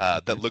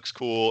that Hmm. looks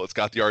cool. It's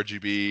got the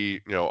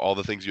RGB, all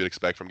the things you'd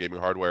expect from gaming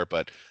hardware,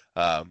 but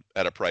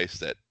at a price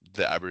that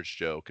the average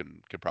Joe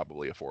can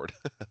probably afford.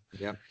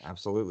 Yeah,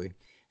 absolutely.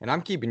 And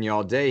I'm keeping you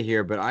all day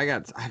here, but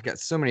I've got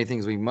so many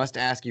things we must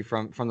ask you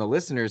from the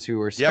listeners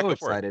who are Yeah, so go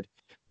for it. excited.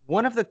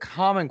 One of the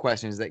common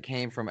questions that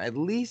came from at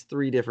least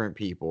three different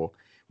people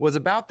was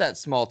about that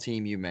small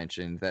team you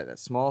mentioned, that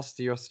small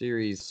Steel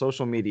Series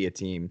social media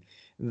team.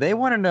 They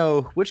want to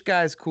know which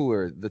guy's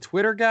cooler, the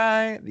Twitter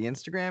guy, the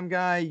Instagram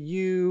guy,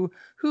 you,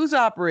 who's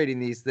operating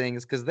these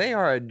things because they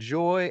are a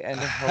joy and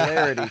a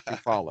hilarity to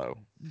follow.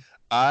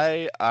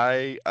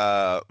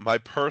 My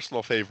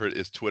personal favorite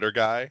is Twitter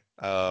guy.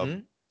 Hmm.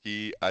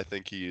 I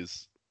think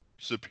he's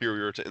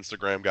superior to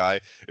Instagram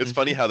guy. It's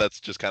funny Hmm. how that's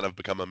just kind of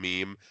become a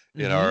meme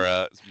in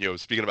our, Hmm.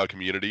 speaking about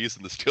communities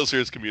in the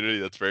SteelSeries community,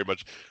 that's very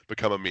much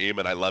become a meme,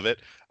 and I love it.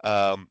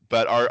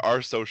 But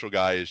our social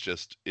guy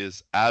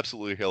is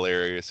absolutely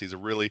hilarious. He's a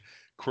really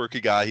quirky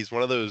guy. He's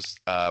one of those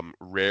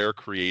rare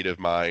creative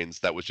minds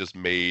that was just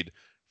made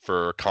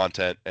for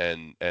content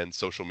and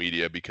social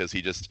media because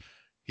he just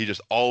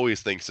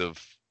always thinks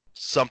of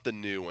something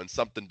new and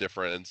something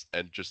different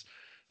and just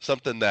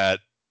something that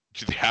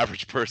to the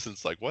average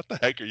person's like, what the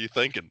heck are you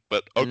thinking?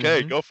 But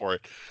okay, Hmm. go for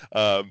it.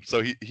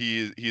 So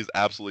he's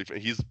absolutely,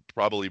 he's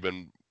probably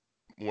been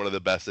one of the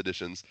best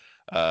additions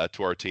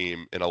to our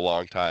team in a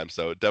long time.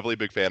 So definitely a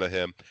big fan of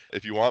him.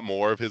 If you want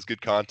more of his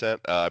good content,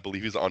 I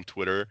believe he's on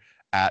Twitter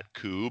at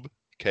Koob,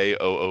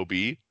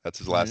 Koob. That's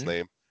his last Hmm.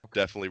 name.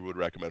 Definitely would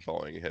recommend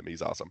following him.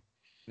 He's awesome.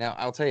 Now,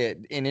 I'll tell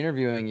you, in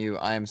interviewing you,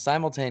 I am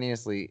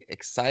simultaneously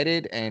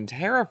excited and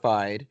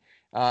terrified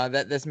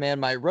that this man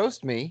might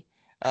roast me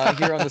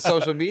here on the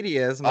social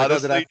medias. I'm like, oh,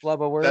 did I Honestly,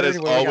 flub a word? What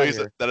do we got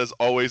here? that is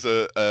always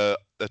a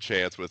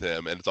chance with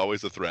him, and it's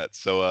always a threat.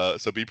 So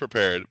be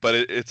prepared. But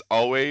it's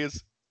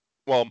always,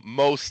 well,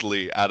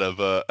 mostly out of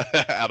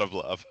out of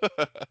love.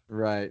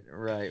 Right,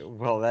 right.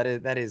 Well, that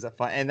is a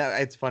fun, and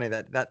it's funny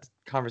that that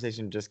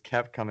conversation just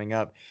kept coming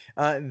up.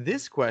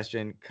 This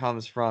question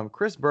comes from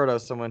Chris Burdo,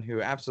 someone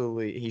who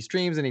absolutely he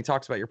streams and he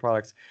talks about your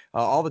products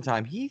all the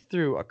time. He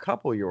threw a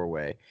couple your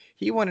way.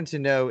 He wanted to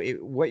know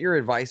what your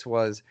advice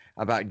was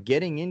about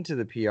getting into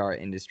the PR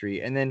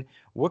industry, and then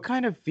what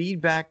kind of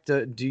feedback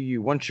do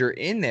you once you're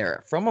in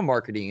there from a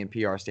marketing and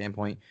PR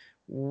standpoint?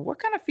 What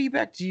kind of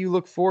feedback do you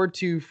look forward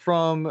to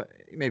from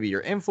maybe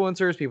your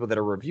influencers, people that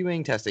are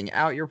reviewing, testing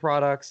out your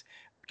products?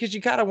 Because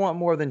you kind of want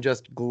more than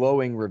just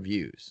glowing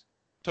reviews.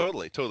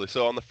 Totally, totally.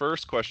 So on the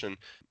first question,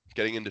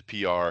 getting into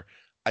PR,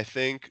 I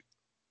think,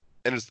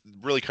 and it's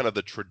really kind of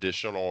the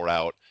traditional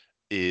route,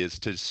 is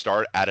to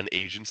start at an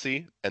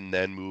agency and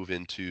then move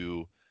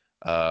into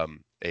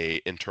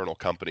a internal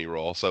company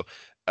role. So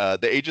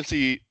the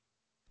agency,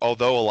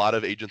 although a lot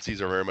of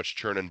agencies are very much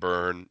churn and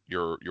burn,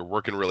 you're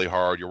working really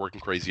hard, you're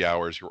working crazy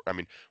hours. I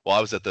mean, while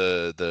I was at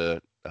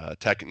the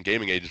tech and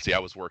gaming agency, I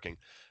was working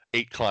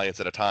 8 clients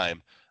at a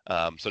time.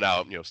 So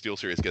now,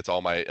 SteelSeries gets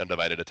all my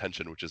undivided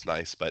attention, which is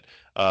nice. But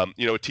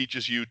it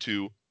teaches you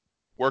to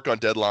work on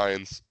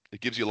deadlines.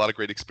 It gives you a lot of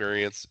great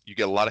experience. You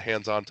get a lot of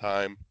hands-on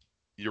time.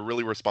 You're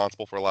really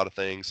responsible for a lot of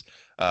things.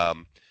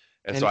 Um,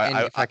 and so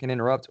And if I can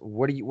interrupt,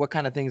 what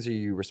kind of things are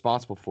you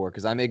responsible for?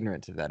 Because I'm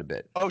ignorant to that a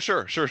bit. Oh,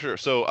 sure.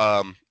 So,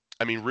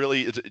 I mean,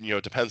 really,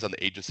 it depends on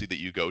the agency that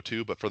you go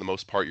to, but for the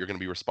most part, you're going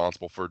to be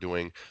responsible for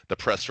doing the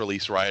press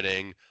release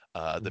writing,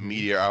 the Mm-hmm.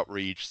 media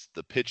outreach,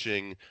 the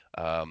pitching.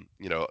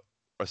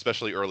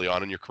 Especially early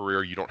on in your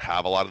career, you don't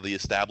have a lot of the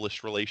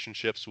established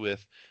relationships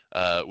with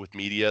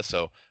media.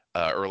 So,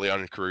 early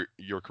on in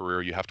your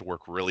career, you have to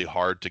work really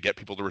hard to get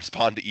people to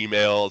respond to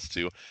emails,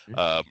 to,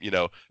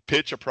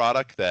 pitch a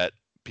product that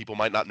people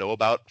might not know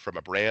about from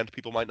a brand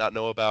people might not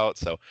know about.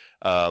 So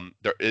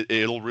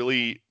it'll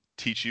really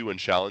teach you and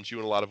challenge you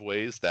in a lot of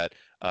ways that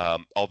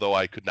although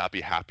I could not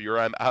be happier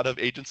I'm out of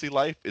agency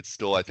life, it's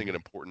still, I think, an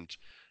important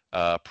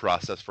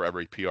process for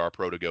every PR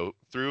pro to go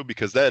through,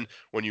 because then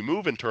when you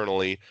move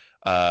internally,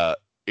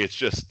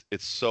 it's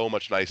so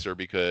much nicer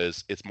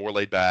because it's more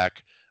laid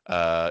back.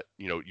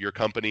 Your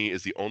company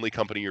is the only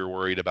company you're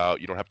worried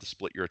about. You don't have to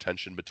split your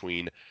attention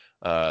between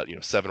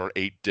 7 or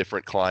 8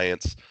 different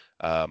clients.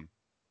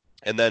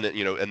 And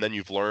then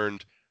you've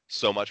learned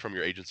so much from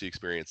your agency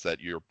experience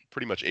that you're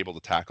pretty much able to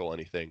tackle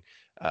anything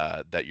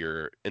that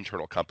your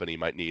internal company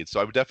might need.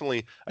 So I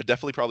definitely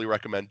probably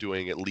recommend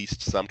doing at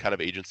least some kind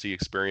of agency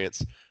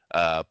experience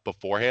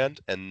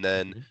beforehand, and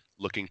then Mm-hmm.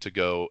 looking to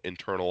go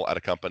internal at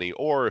a company.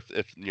 Or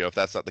if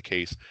that's not the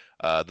case,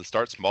 then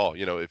start small.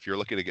 If you're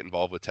looking to get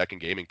involved with tech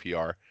and gaming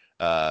PR,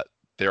 uh,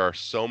 there are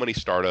so many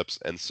startups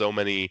and so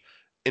many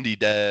indie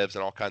devs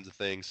and all kinds of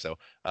things. So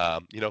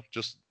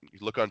just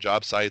look on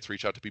job sites,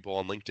 reach out to people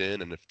on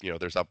LinkedIn, and if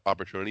there's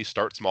opportunities,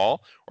 start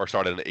small or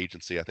start at an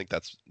agency. I think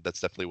that's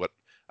definitely what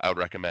I would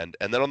recommend.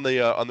 And then on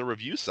the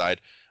review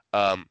side,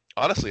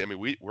 honestly, I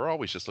mean, we're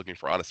always just looking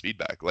for honest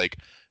feedback. Like,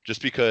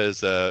 just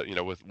because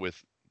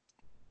with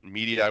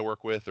media I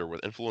work with or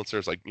with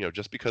influencers, like,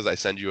 just because I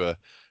send you a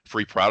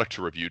free product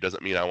to review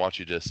doesn't mean I want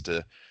you just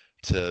to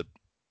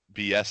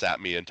BS at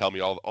me and tell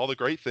me all the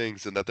great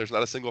things and that there's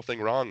not a single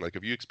thing wrong. Like,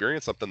 if you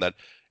experience something that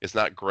is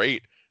not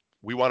great,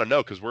 we want to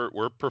know, because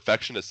we're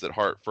perfectionists at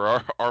heart.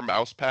 For our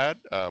mouse pad,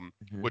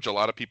 Mm-hmm. which a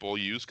lot of people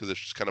use because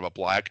it's just kind of a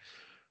black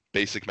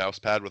basic mouse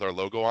pad with our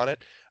logo on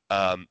it.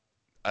 Um,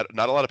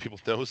 Not a lot of people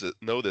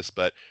know this,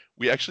 but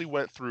we actually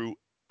went through,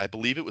 I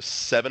believe it was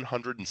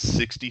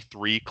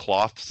 763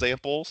 cloth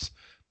samples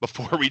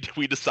before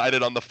we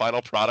decided on the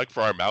final product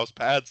for our mouse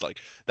pads. Like,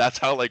 that's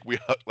how like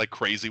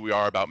crazy we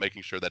are about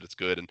making sure that it's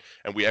good.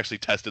 And we actually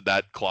tested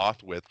that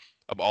cloth with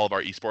all of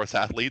our esports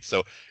athletes.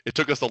 So it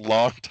took us a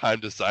long time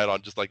to decide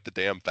on just like the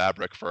damn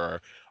fabric for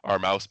our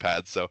mouse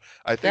pads. So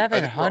I think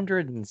we're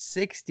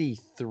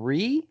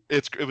 763?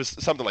 it was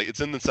something like,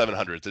 it's in the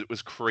 700s. It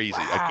was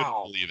crazy. I couldn't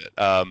Wow. believe it.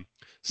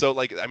 So,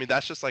 like, I mean,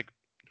 that's just like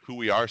who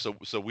we are. So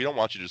we don't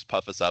want you to just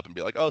puff us up and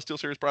be like, oh,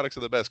 SteelSeries products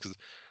are the best, because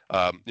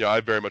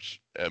I very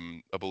much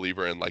am a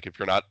believer in, like, if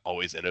you're not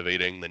always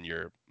innovating, then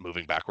you're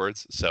moving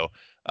backwards. So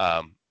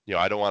I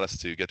don't want us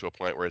to get to a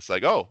point where it's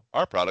like, oh,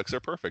 our products are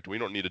perfect, we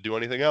don't need to do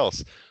anything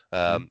else.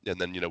 Mhm. And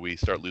then we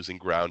start losing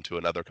ground to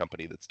another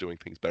company that's doing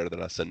things better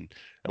than us, and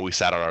we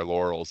sat on our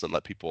laurels and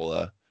let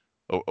people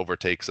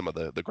overtake some of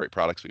the great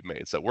products we've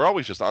made. So we're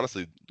always just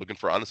honestly looking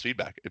for honest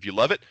feedback. If you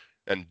love it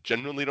and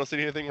genuinely don't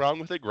see anything wrong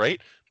with it, great.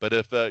 But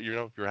if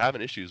if you're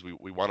having issues,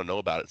 we want to know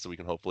about it so we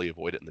can hopefully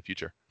avoid it in the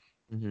future.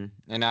 Mm-hmm.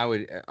 And I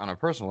would, on a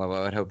personal level,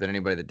 I would hope that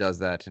anybody that does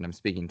that, and I'm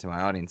speaking to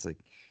my audience, like,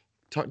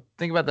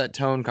 think about that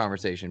tone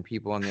conversation,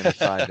 people on the other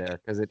side there,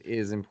 because it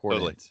is Totally.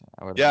 important,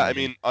 I would Yeah, I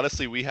imagine. mean,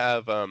 honestly, we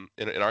have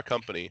in our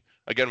company,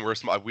 again, we're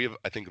small. We have,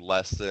 I think,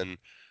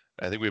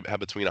 I think we have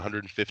between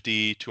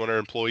 150, 200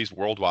 employees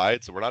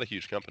worldwide, so we're not a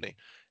huge company.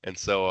 And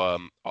so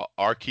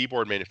our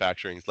keyboard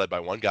manufacturing is led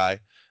by one guy.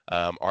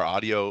 Our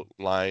audio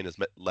line is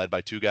led by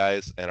two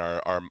guys, and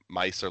our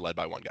mice are led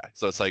by one guy.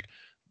 So it's like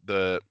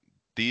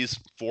these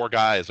four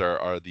guys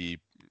are the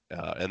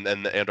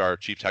and our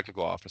chief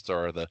technical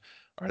officer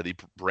are the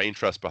brain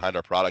trust behind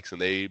our products,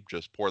 and they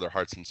just pour their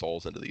hearts and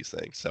souls into these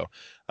things.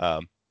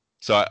 Um,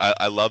 so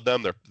I love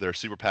them. They're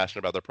super passionate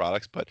about their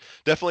products, but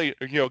definitely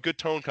good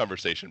tone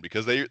conversation,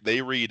 because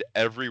they read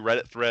every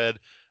Reddit thread.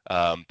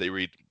 They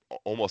read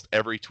almost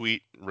every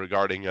tweet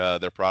regarding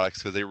their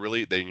products, because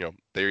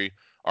they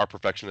are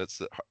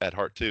perfectionists at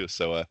heart too.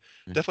 So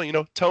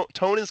definitely,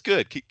 tone is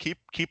good.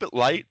 Keep it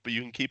light, but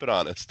you can keep it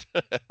honest.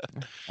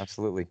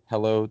 Absolutely.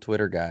 Hello,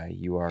 Twitter guy.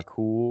 You are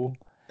cool,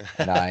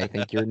 and I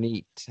think you're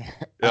neat.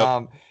 Yep.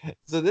 Um,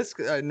 so this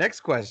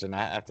next question I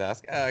have to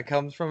ask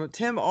comes from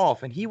Tim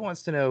Off, and he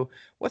wants to know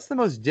what's the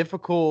most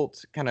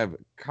difficult kind of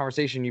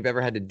conversation you've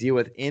ever had to deal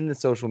with in the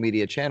social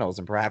media channels,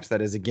 and perhaps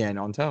that is again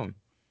on tone.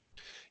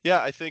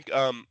 Yeah, I think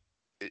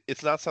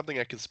it's not something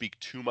I can speak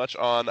too much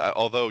on.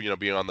 Although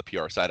being on the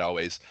PR side,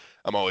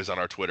 I'm always on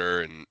our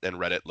Twitter and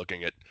Reddit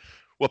looking at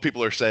what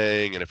people are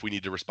saying, and if we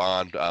need to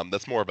respond.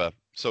 That's more of a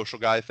social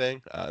guy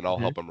thing, and I'll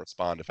Hmm. help them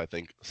respond if I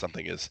think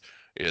something is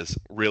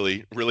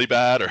really really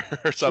bad or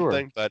Sure.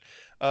 something. But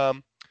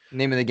um,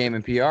 Name of the game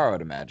in PR, I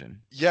would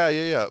imagine.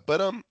 yeah.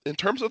 But in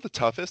terms of the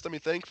toughest, I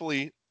mean,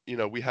 thankfully,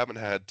 we haven't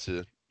had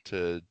to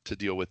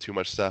deal with too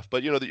much stuff.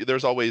 But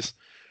there's always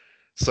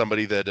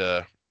somebody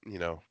that you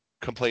know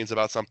complains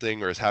about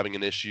something or is having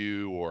an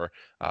issue, or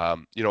a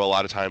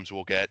lot of times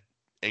we'll get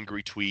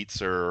angry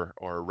tweets or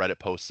Reddit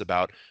posts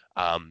about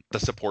the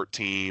support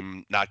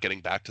team not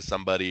getting back to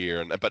somebody,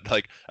 but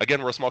like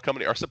again, we're a small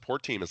company. Our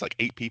support team is like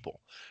 8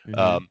 people.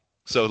 Hmm.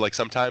 So like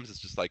sometimes it's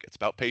just like it's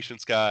about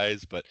patience,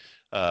 guys. But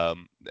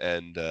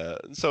and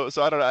so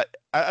I don't know.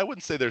 I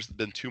wouldn't say there's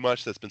been too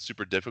much that's been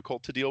super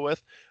difficult to deal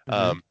with. Hmm.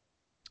 Um,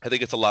 I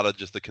think it's a lot of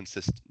just the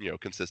consistent,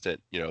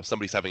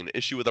 somebody's having an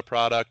issue with a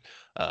product,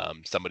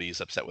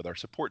 somebody's upset with our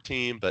support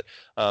team. But,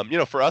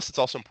 for us, it's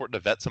also important to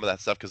vet some of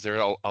that stuff because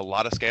there are a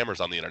lot of scammers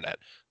on the internet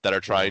that are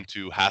trying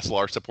Sure. to hassle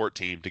our support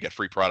team to get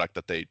free product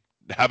that they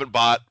haven't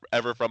bought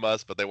ever from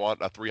us, but they want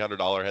a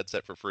 $300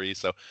 headset for free.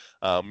 So,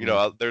 Hmm.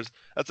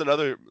 that's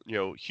another,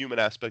 human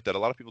aspect that a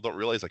lot of people don't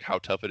realize, like how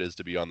tough it is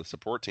to be on the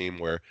support team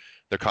where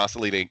they're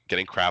constantly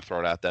getting crap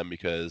thrown at them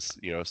because,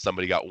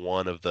 somebody got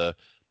one of the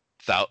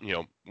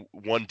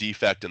one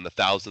defect in the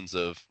thousands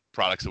of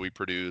products that we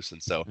produce.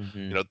 And so Hmm.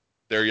 you know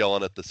they're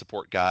yelling at the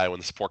support guy when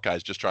the support guy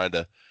is just trying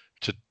to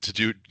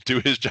do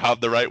his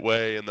job the right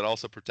way, and then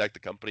also protect the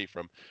company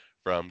from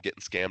getting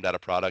scammed out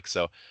of products.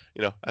 So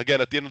again,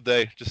 at the end of the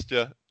day, just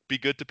be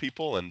good to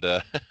people, and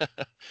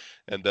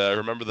and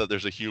remember that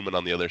there's a human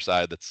on the other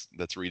side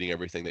that's reading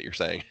everything that you're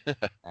saying.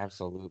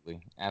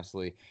 Absolutely,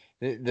 absolutely.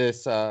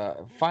 This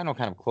final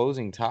kind of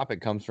closing topic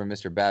comes from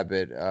Mr.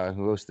 Babbitt,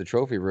 who hosts the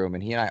Trophy Room,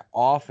 and he and I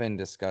often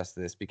discuss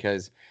this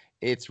because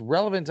it's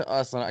relevant to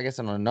us, I guess,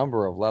 on a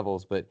number of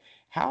levels. But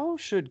how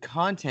should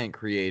content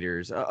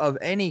creators of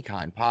any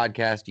kind,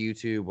 podcast,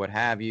 YouTube, what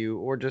have you,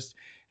 or just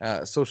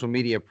social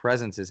media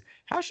presences,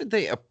 how should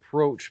they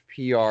approach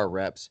PR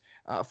reps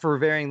for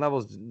varying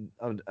levels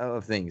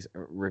of things?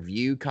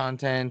 Review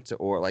content,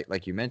 or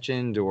like you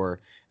mentioned, or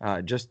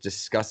just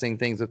discussing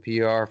things with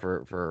PR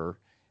for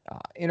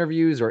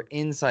interviews or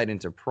insight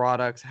into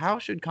products. How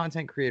should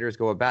content creators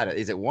go about it?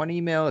 Is it one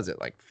email? Is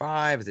it like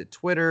five? Is it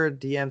Twitter,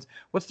 DMs?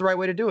 What's the right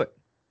way to do it?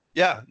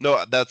 Yeah,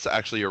 no, that's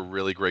actually a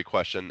really great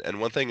question. And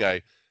one thing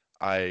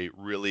I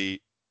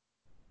really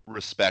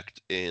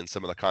respect in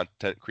some of the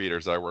content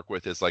creators that I work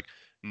with is like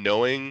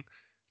knowing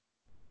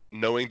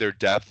knowing their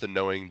depth and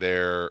knowing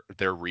their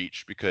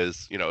reach.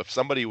 Because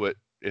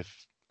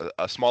if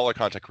a smaller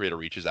content creator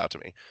reaches out to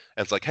me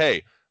and it's like,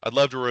 hey, I'd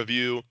love to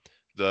review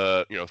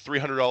the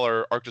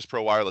 $300 Arctis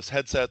Pro wireless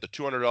headset, the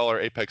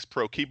 $200 Apex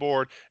Pro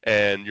keyboard,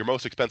 and your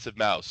most expensive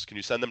mouse. Can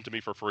you send them to me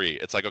for free?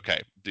 It's like,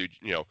 okay, dude,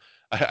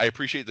 I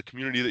appreciate the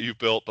community that you've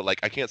built, but like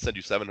I can't send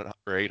you $700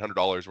 or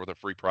 $800 worth of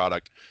free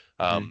product,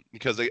 Hmm.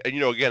 because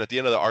again, at the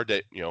end of our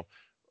day,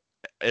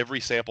 every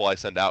sample I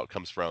send out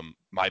comes from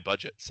my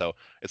budget. So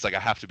it's like I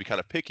have to be kind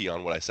of picky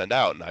on what I send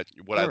out. And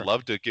would I Sure.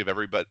 love to give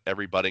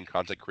every budding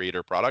content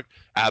creator product?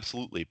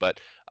 Absolutely. But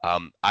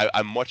I'm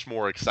much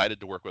more excited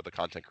to work with a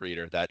content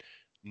creator that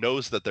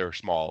knows that they're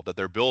small, that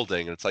they're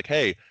building, and it's like,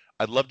 hey,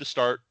 I'd love to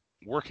start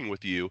working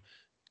with you.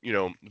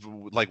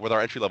 Like with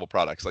our entry level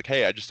products, like,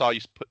 hey, I just saw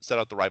you set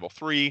out the Rival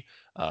 3.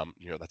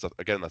 That's a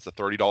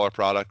 $30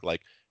 product.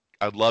 Like,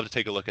 I'd love to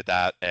take a look at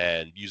that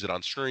and use it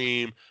on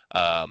stream.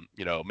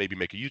 Maybe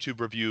make a YouTube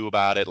review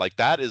about it. Like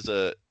that is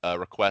a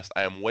request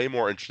I am way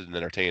more interested in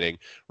entertaining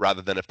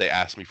rather than if they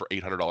ask me for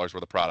 $800 worth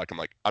of product. I'm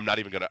like, I'm not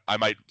even gonna. I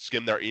might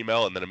skim their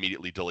email and then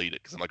immediately delete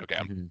it because I'm like, okay,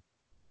 I'm Hmm.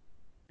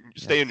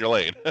 stay in Yes. your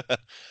lane.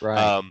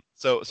 Right.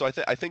 So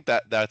I think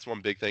that's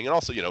one big thing, and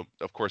also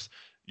of course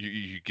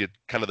you get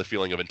kind of the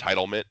feeling of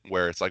entitlement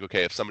where it's like,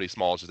 okay, if somebody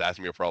small is just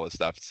asking me for all this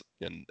stuff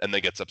and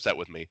they gets upset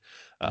with me,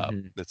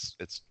 Hmm.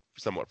 it's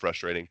somewhat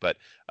frustrating. But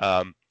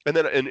and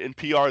then in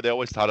PR they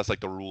always taught us like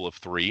the rule of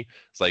three.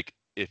 It's like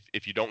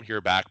if you don't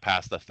hear back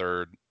past the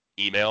third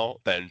email,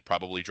 then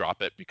probably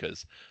drop it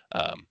because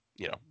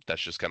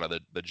that's just kind of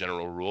the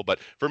general rule. But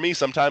for me,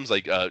 sometimes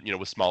like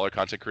with smaller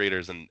content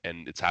creators, and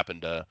it's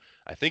happened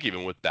I think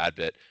even with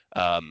Badbit,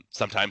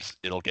 sometimes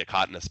it'll get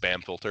caught in a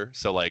spam filter.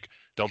 So like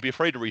don't be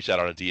afraid to reach out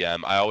on a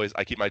DM.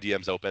 I keep my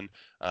DMs open.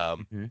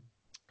 Um, Hmm.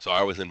 so I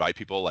always invite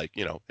people, like,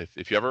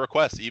 if you have a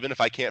request, even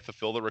if I can't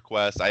fulfill the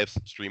request, I have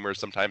streamers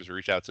sometimes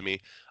reach out to me.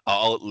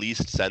 I'll at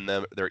least send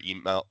them their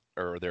email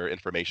or their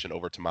information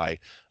over to my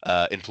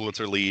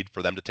influencer lead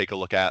for them to take a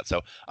look at.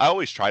 So I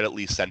always try to at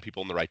least send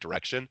people in the right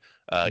direction,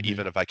 Hmm.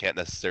 even if I can't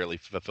necessarily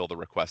fulfill the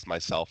request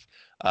myself.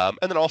 And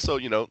then also,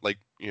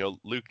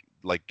 Luke,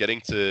 like getting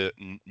to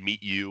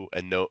meet you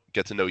and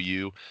get to know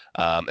you,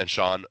 and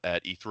Sean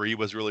at E3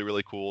 was really,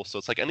 really cool. So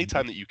it's like Hmm.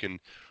 anytime that you can,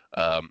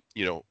 um,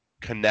 you know,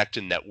 connect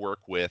and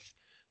network with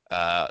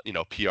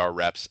PR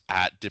reps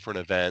at different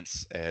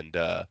events, and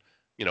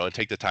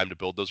take the time to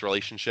build those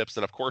relationships.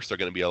 And of course they're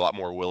going to be a lot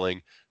more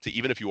willing to,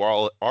 even if you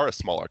are a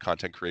smaller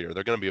content creator,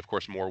 they're going to be of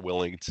course more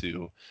willing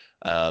to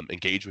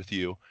engage with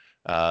you.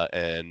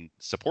 and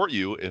support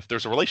you if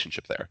there's a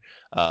relationship there.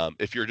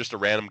 If you're just a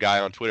random guy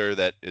on Twitter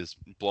that is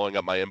blowing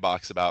up my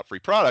inbox about free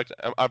product,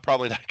 I'm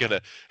probably not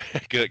gonna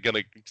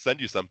gonna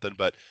send you something.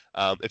 But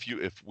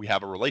if we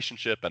have a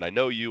relationship and I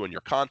know you and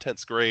your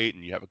content's great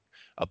and you have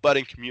a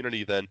budding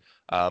community, then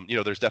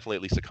there's definitely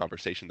at least a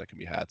conversation that can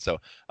be had. So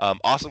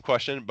awesome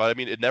question, but I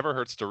mean, it never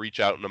hurts to reach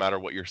out no matter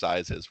what your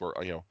size is. We're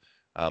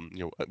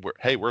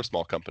a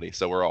small company,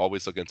 so we're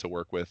always looking to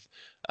work with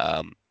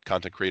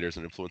content creators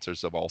and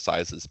influencers of all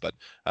sizes. But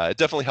it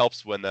definitely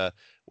helps when the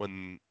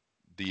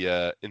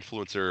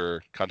influencer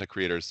content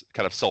creators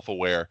kind of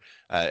self-aware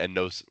and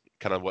knows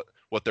kind of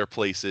what their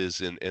place is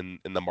in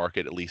the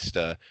market, at least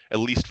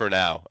for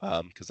now,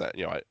 because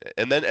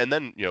and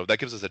then that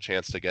gives us a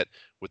chance to get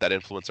with that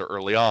influencer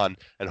early on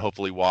and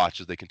hopefully watch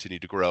as they continue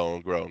to grow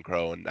and grow and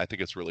grow. And I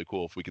think it's really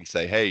cool if we can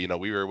say, hey,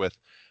 we were with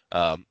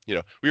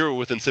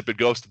Insipid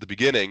Ghost at the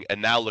beginning,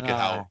 and now look at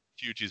how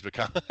huge he's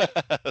become.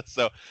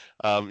 So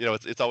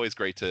it's always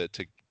great to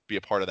be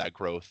a part of that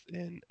growth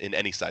in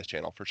any size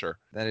channel, for sure.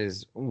 That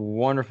is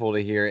wonderful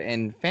to hear,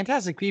 and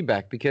fantastic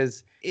feedback,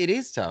 because it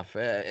is tough,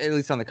 at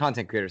least on the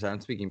content creator side.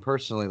 I'm speaking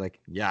personally,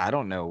 I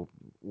don't know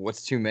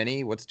what's too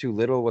many, what's too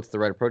little, what's the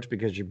right approach,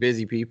 because you're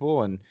busy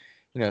people, and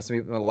a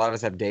lot of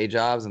us have day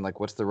jobs, and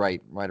what's the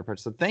right approach.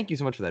 So thank you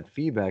so much for that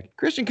feedback.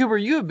 Christian Cooper,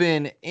 you have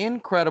been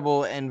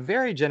incredible and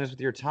very generous with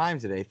your time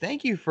today.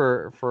 Thank you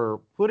for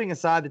putting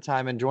aside the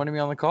time and joining me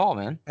on the call,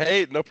 man.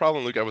 Hey, no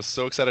problem, Luke. I was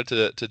so excited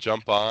to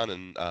jump on,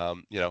 and I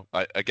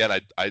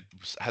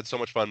had so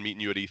much fun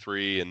meeting you at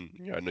E3,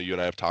 and I know you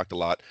and I have talked a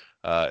lot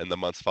in the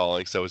months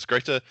following. So it's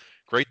great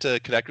to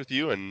connect with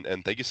you,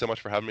 and thank you so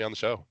much for having me on the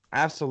show.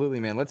 Absolutely,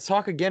 man. Let's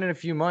talk again in a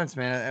few months,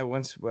 man.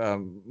 Once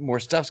more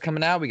stuff's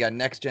coming out, we got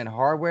next gen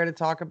hardware to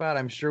talk about.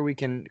 I'm sure we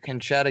can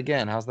chat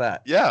again. How's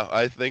that? Yeah,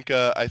 I think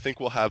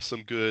we'll have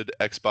some good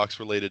Xbox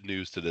related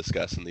news to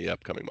discuss in the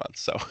upcoming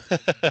months. So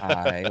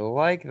I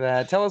like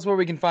that. Tell us where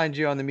we can find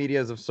you on the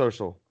medias of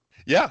social.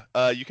 Yeah,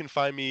 you can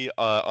find me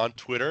on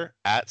Twitter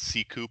at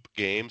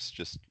ccoopgames,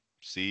 just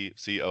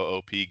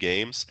COOP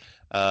Games.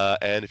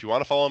 And if you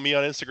want to follow me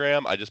on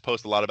Instagram, I just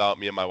post a lot about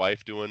me and my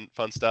wife doing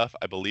fun stuff.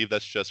 I believe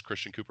that's just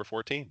Christian Cooper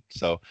 14.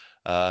 So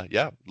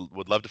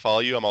would love to follow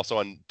you. I'm also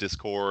on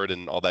Discord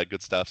and all that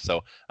good stuff.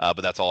 So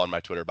but that's all on my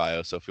Twitter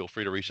bio. So feel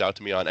free to reach out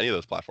to me on any of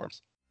those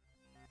platforms.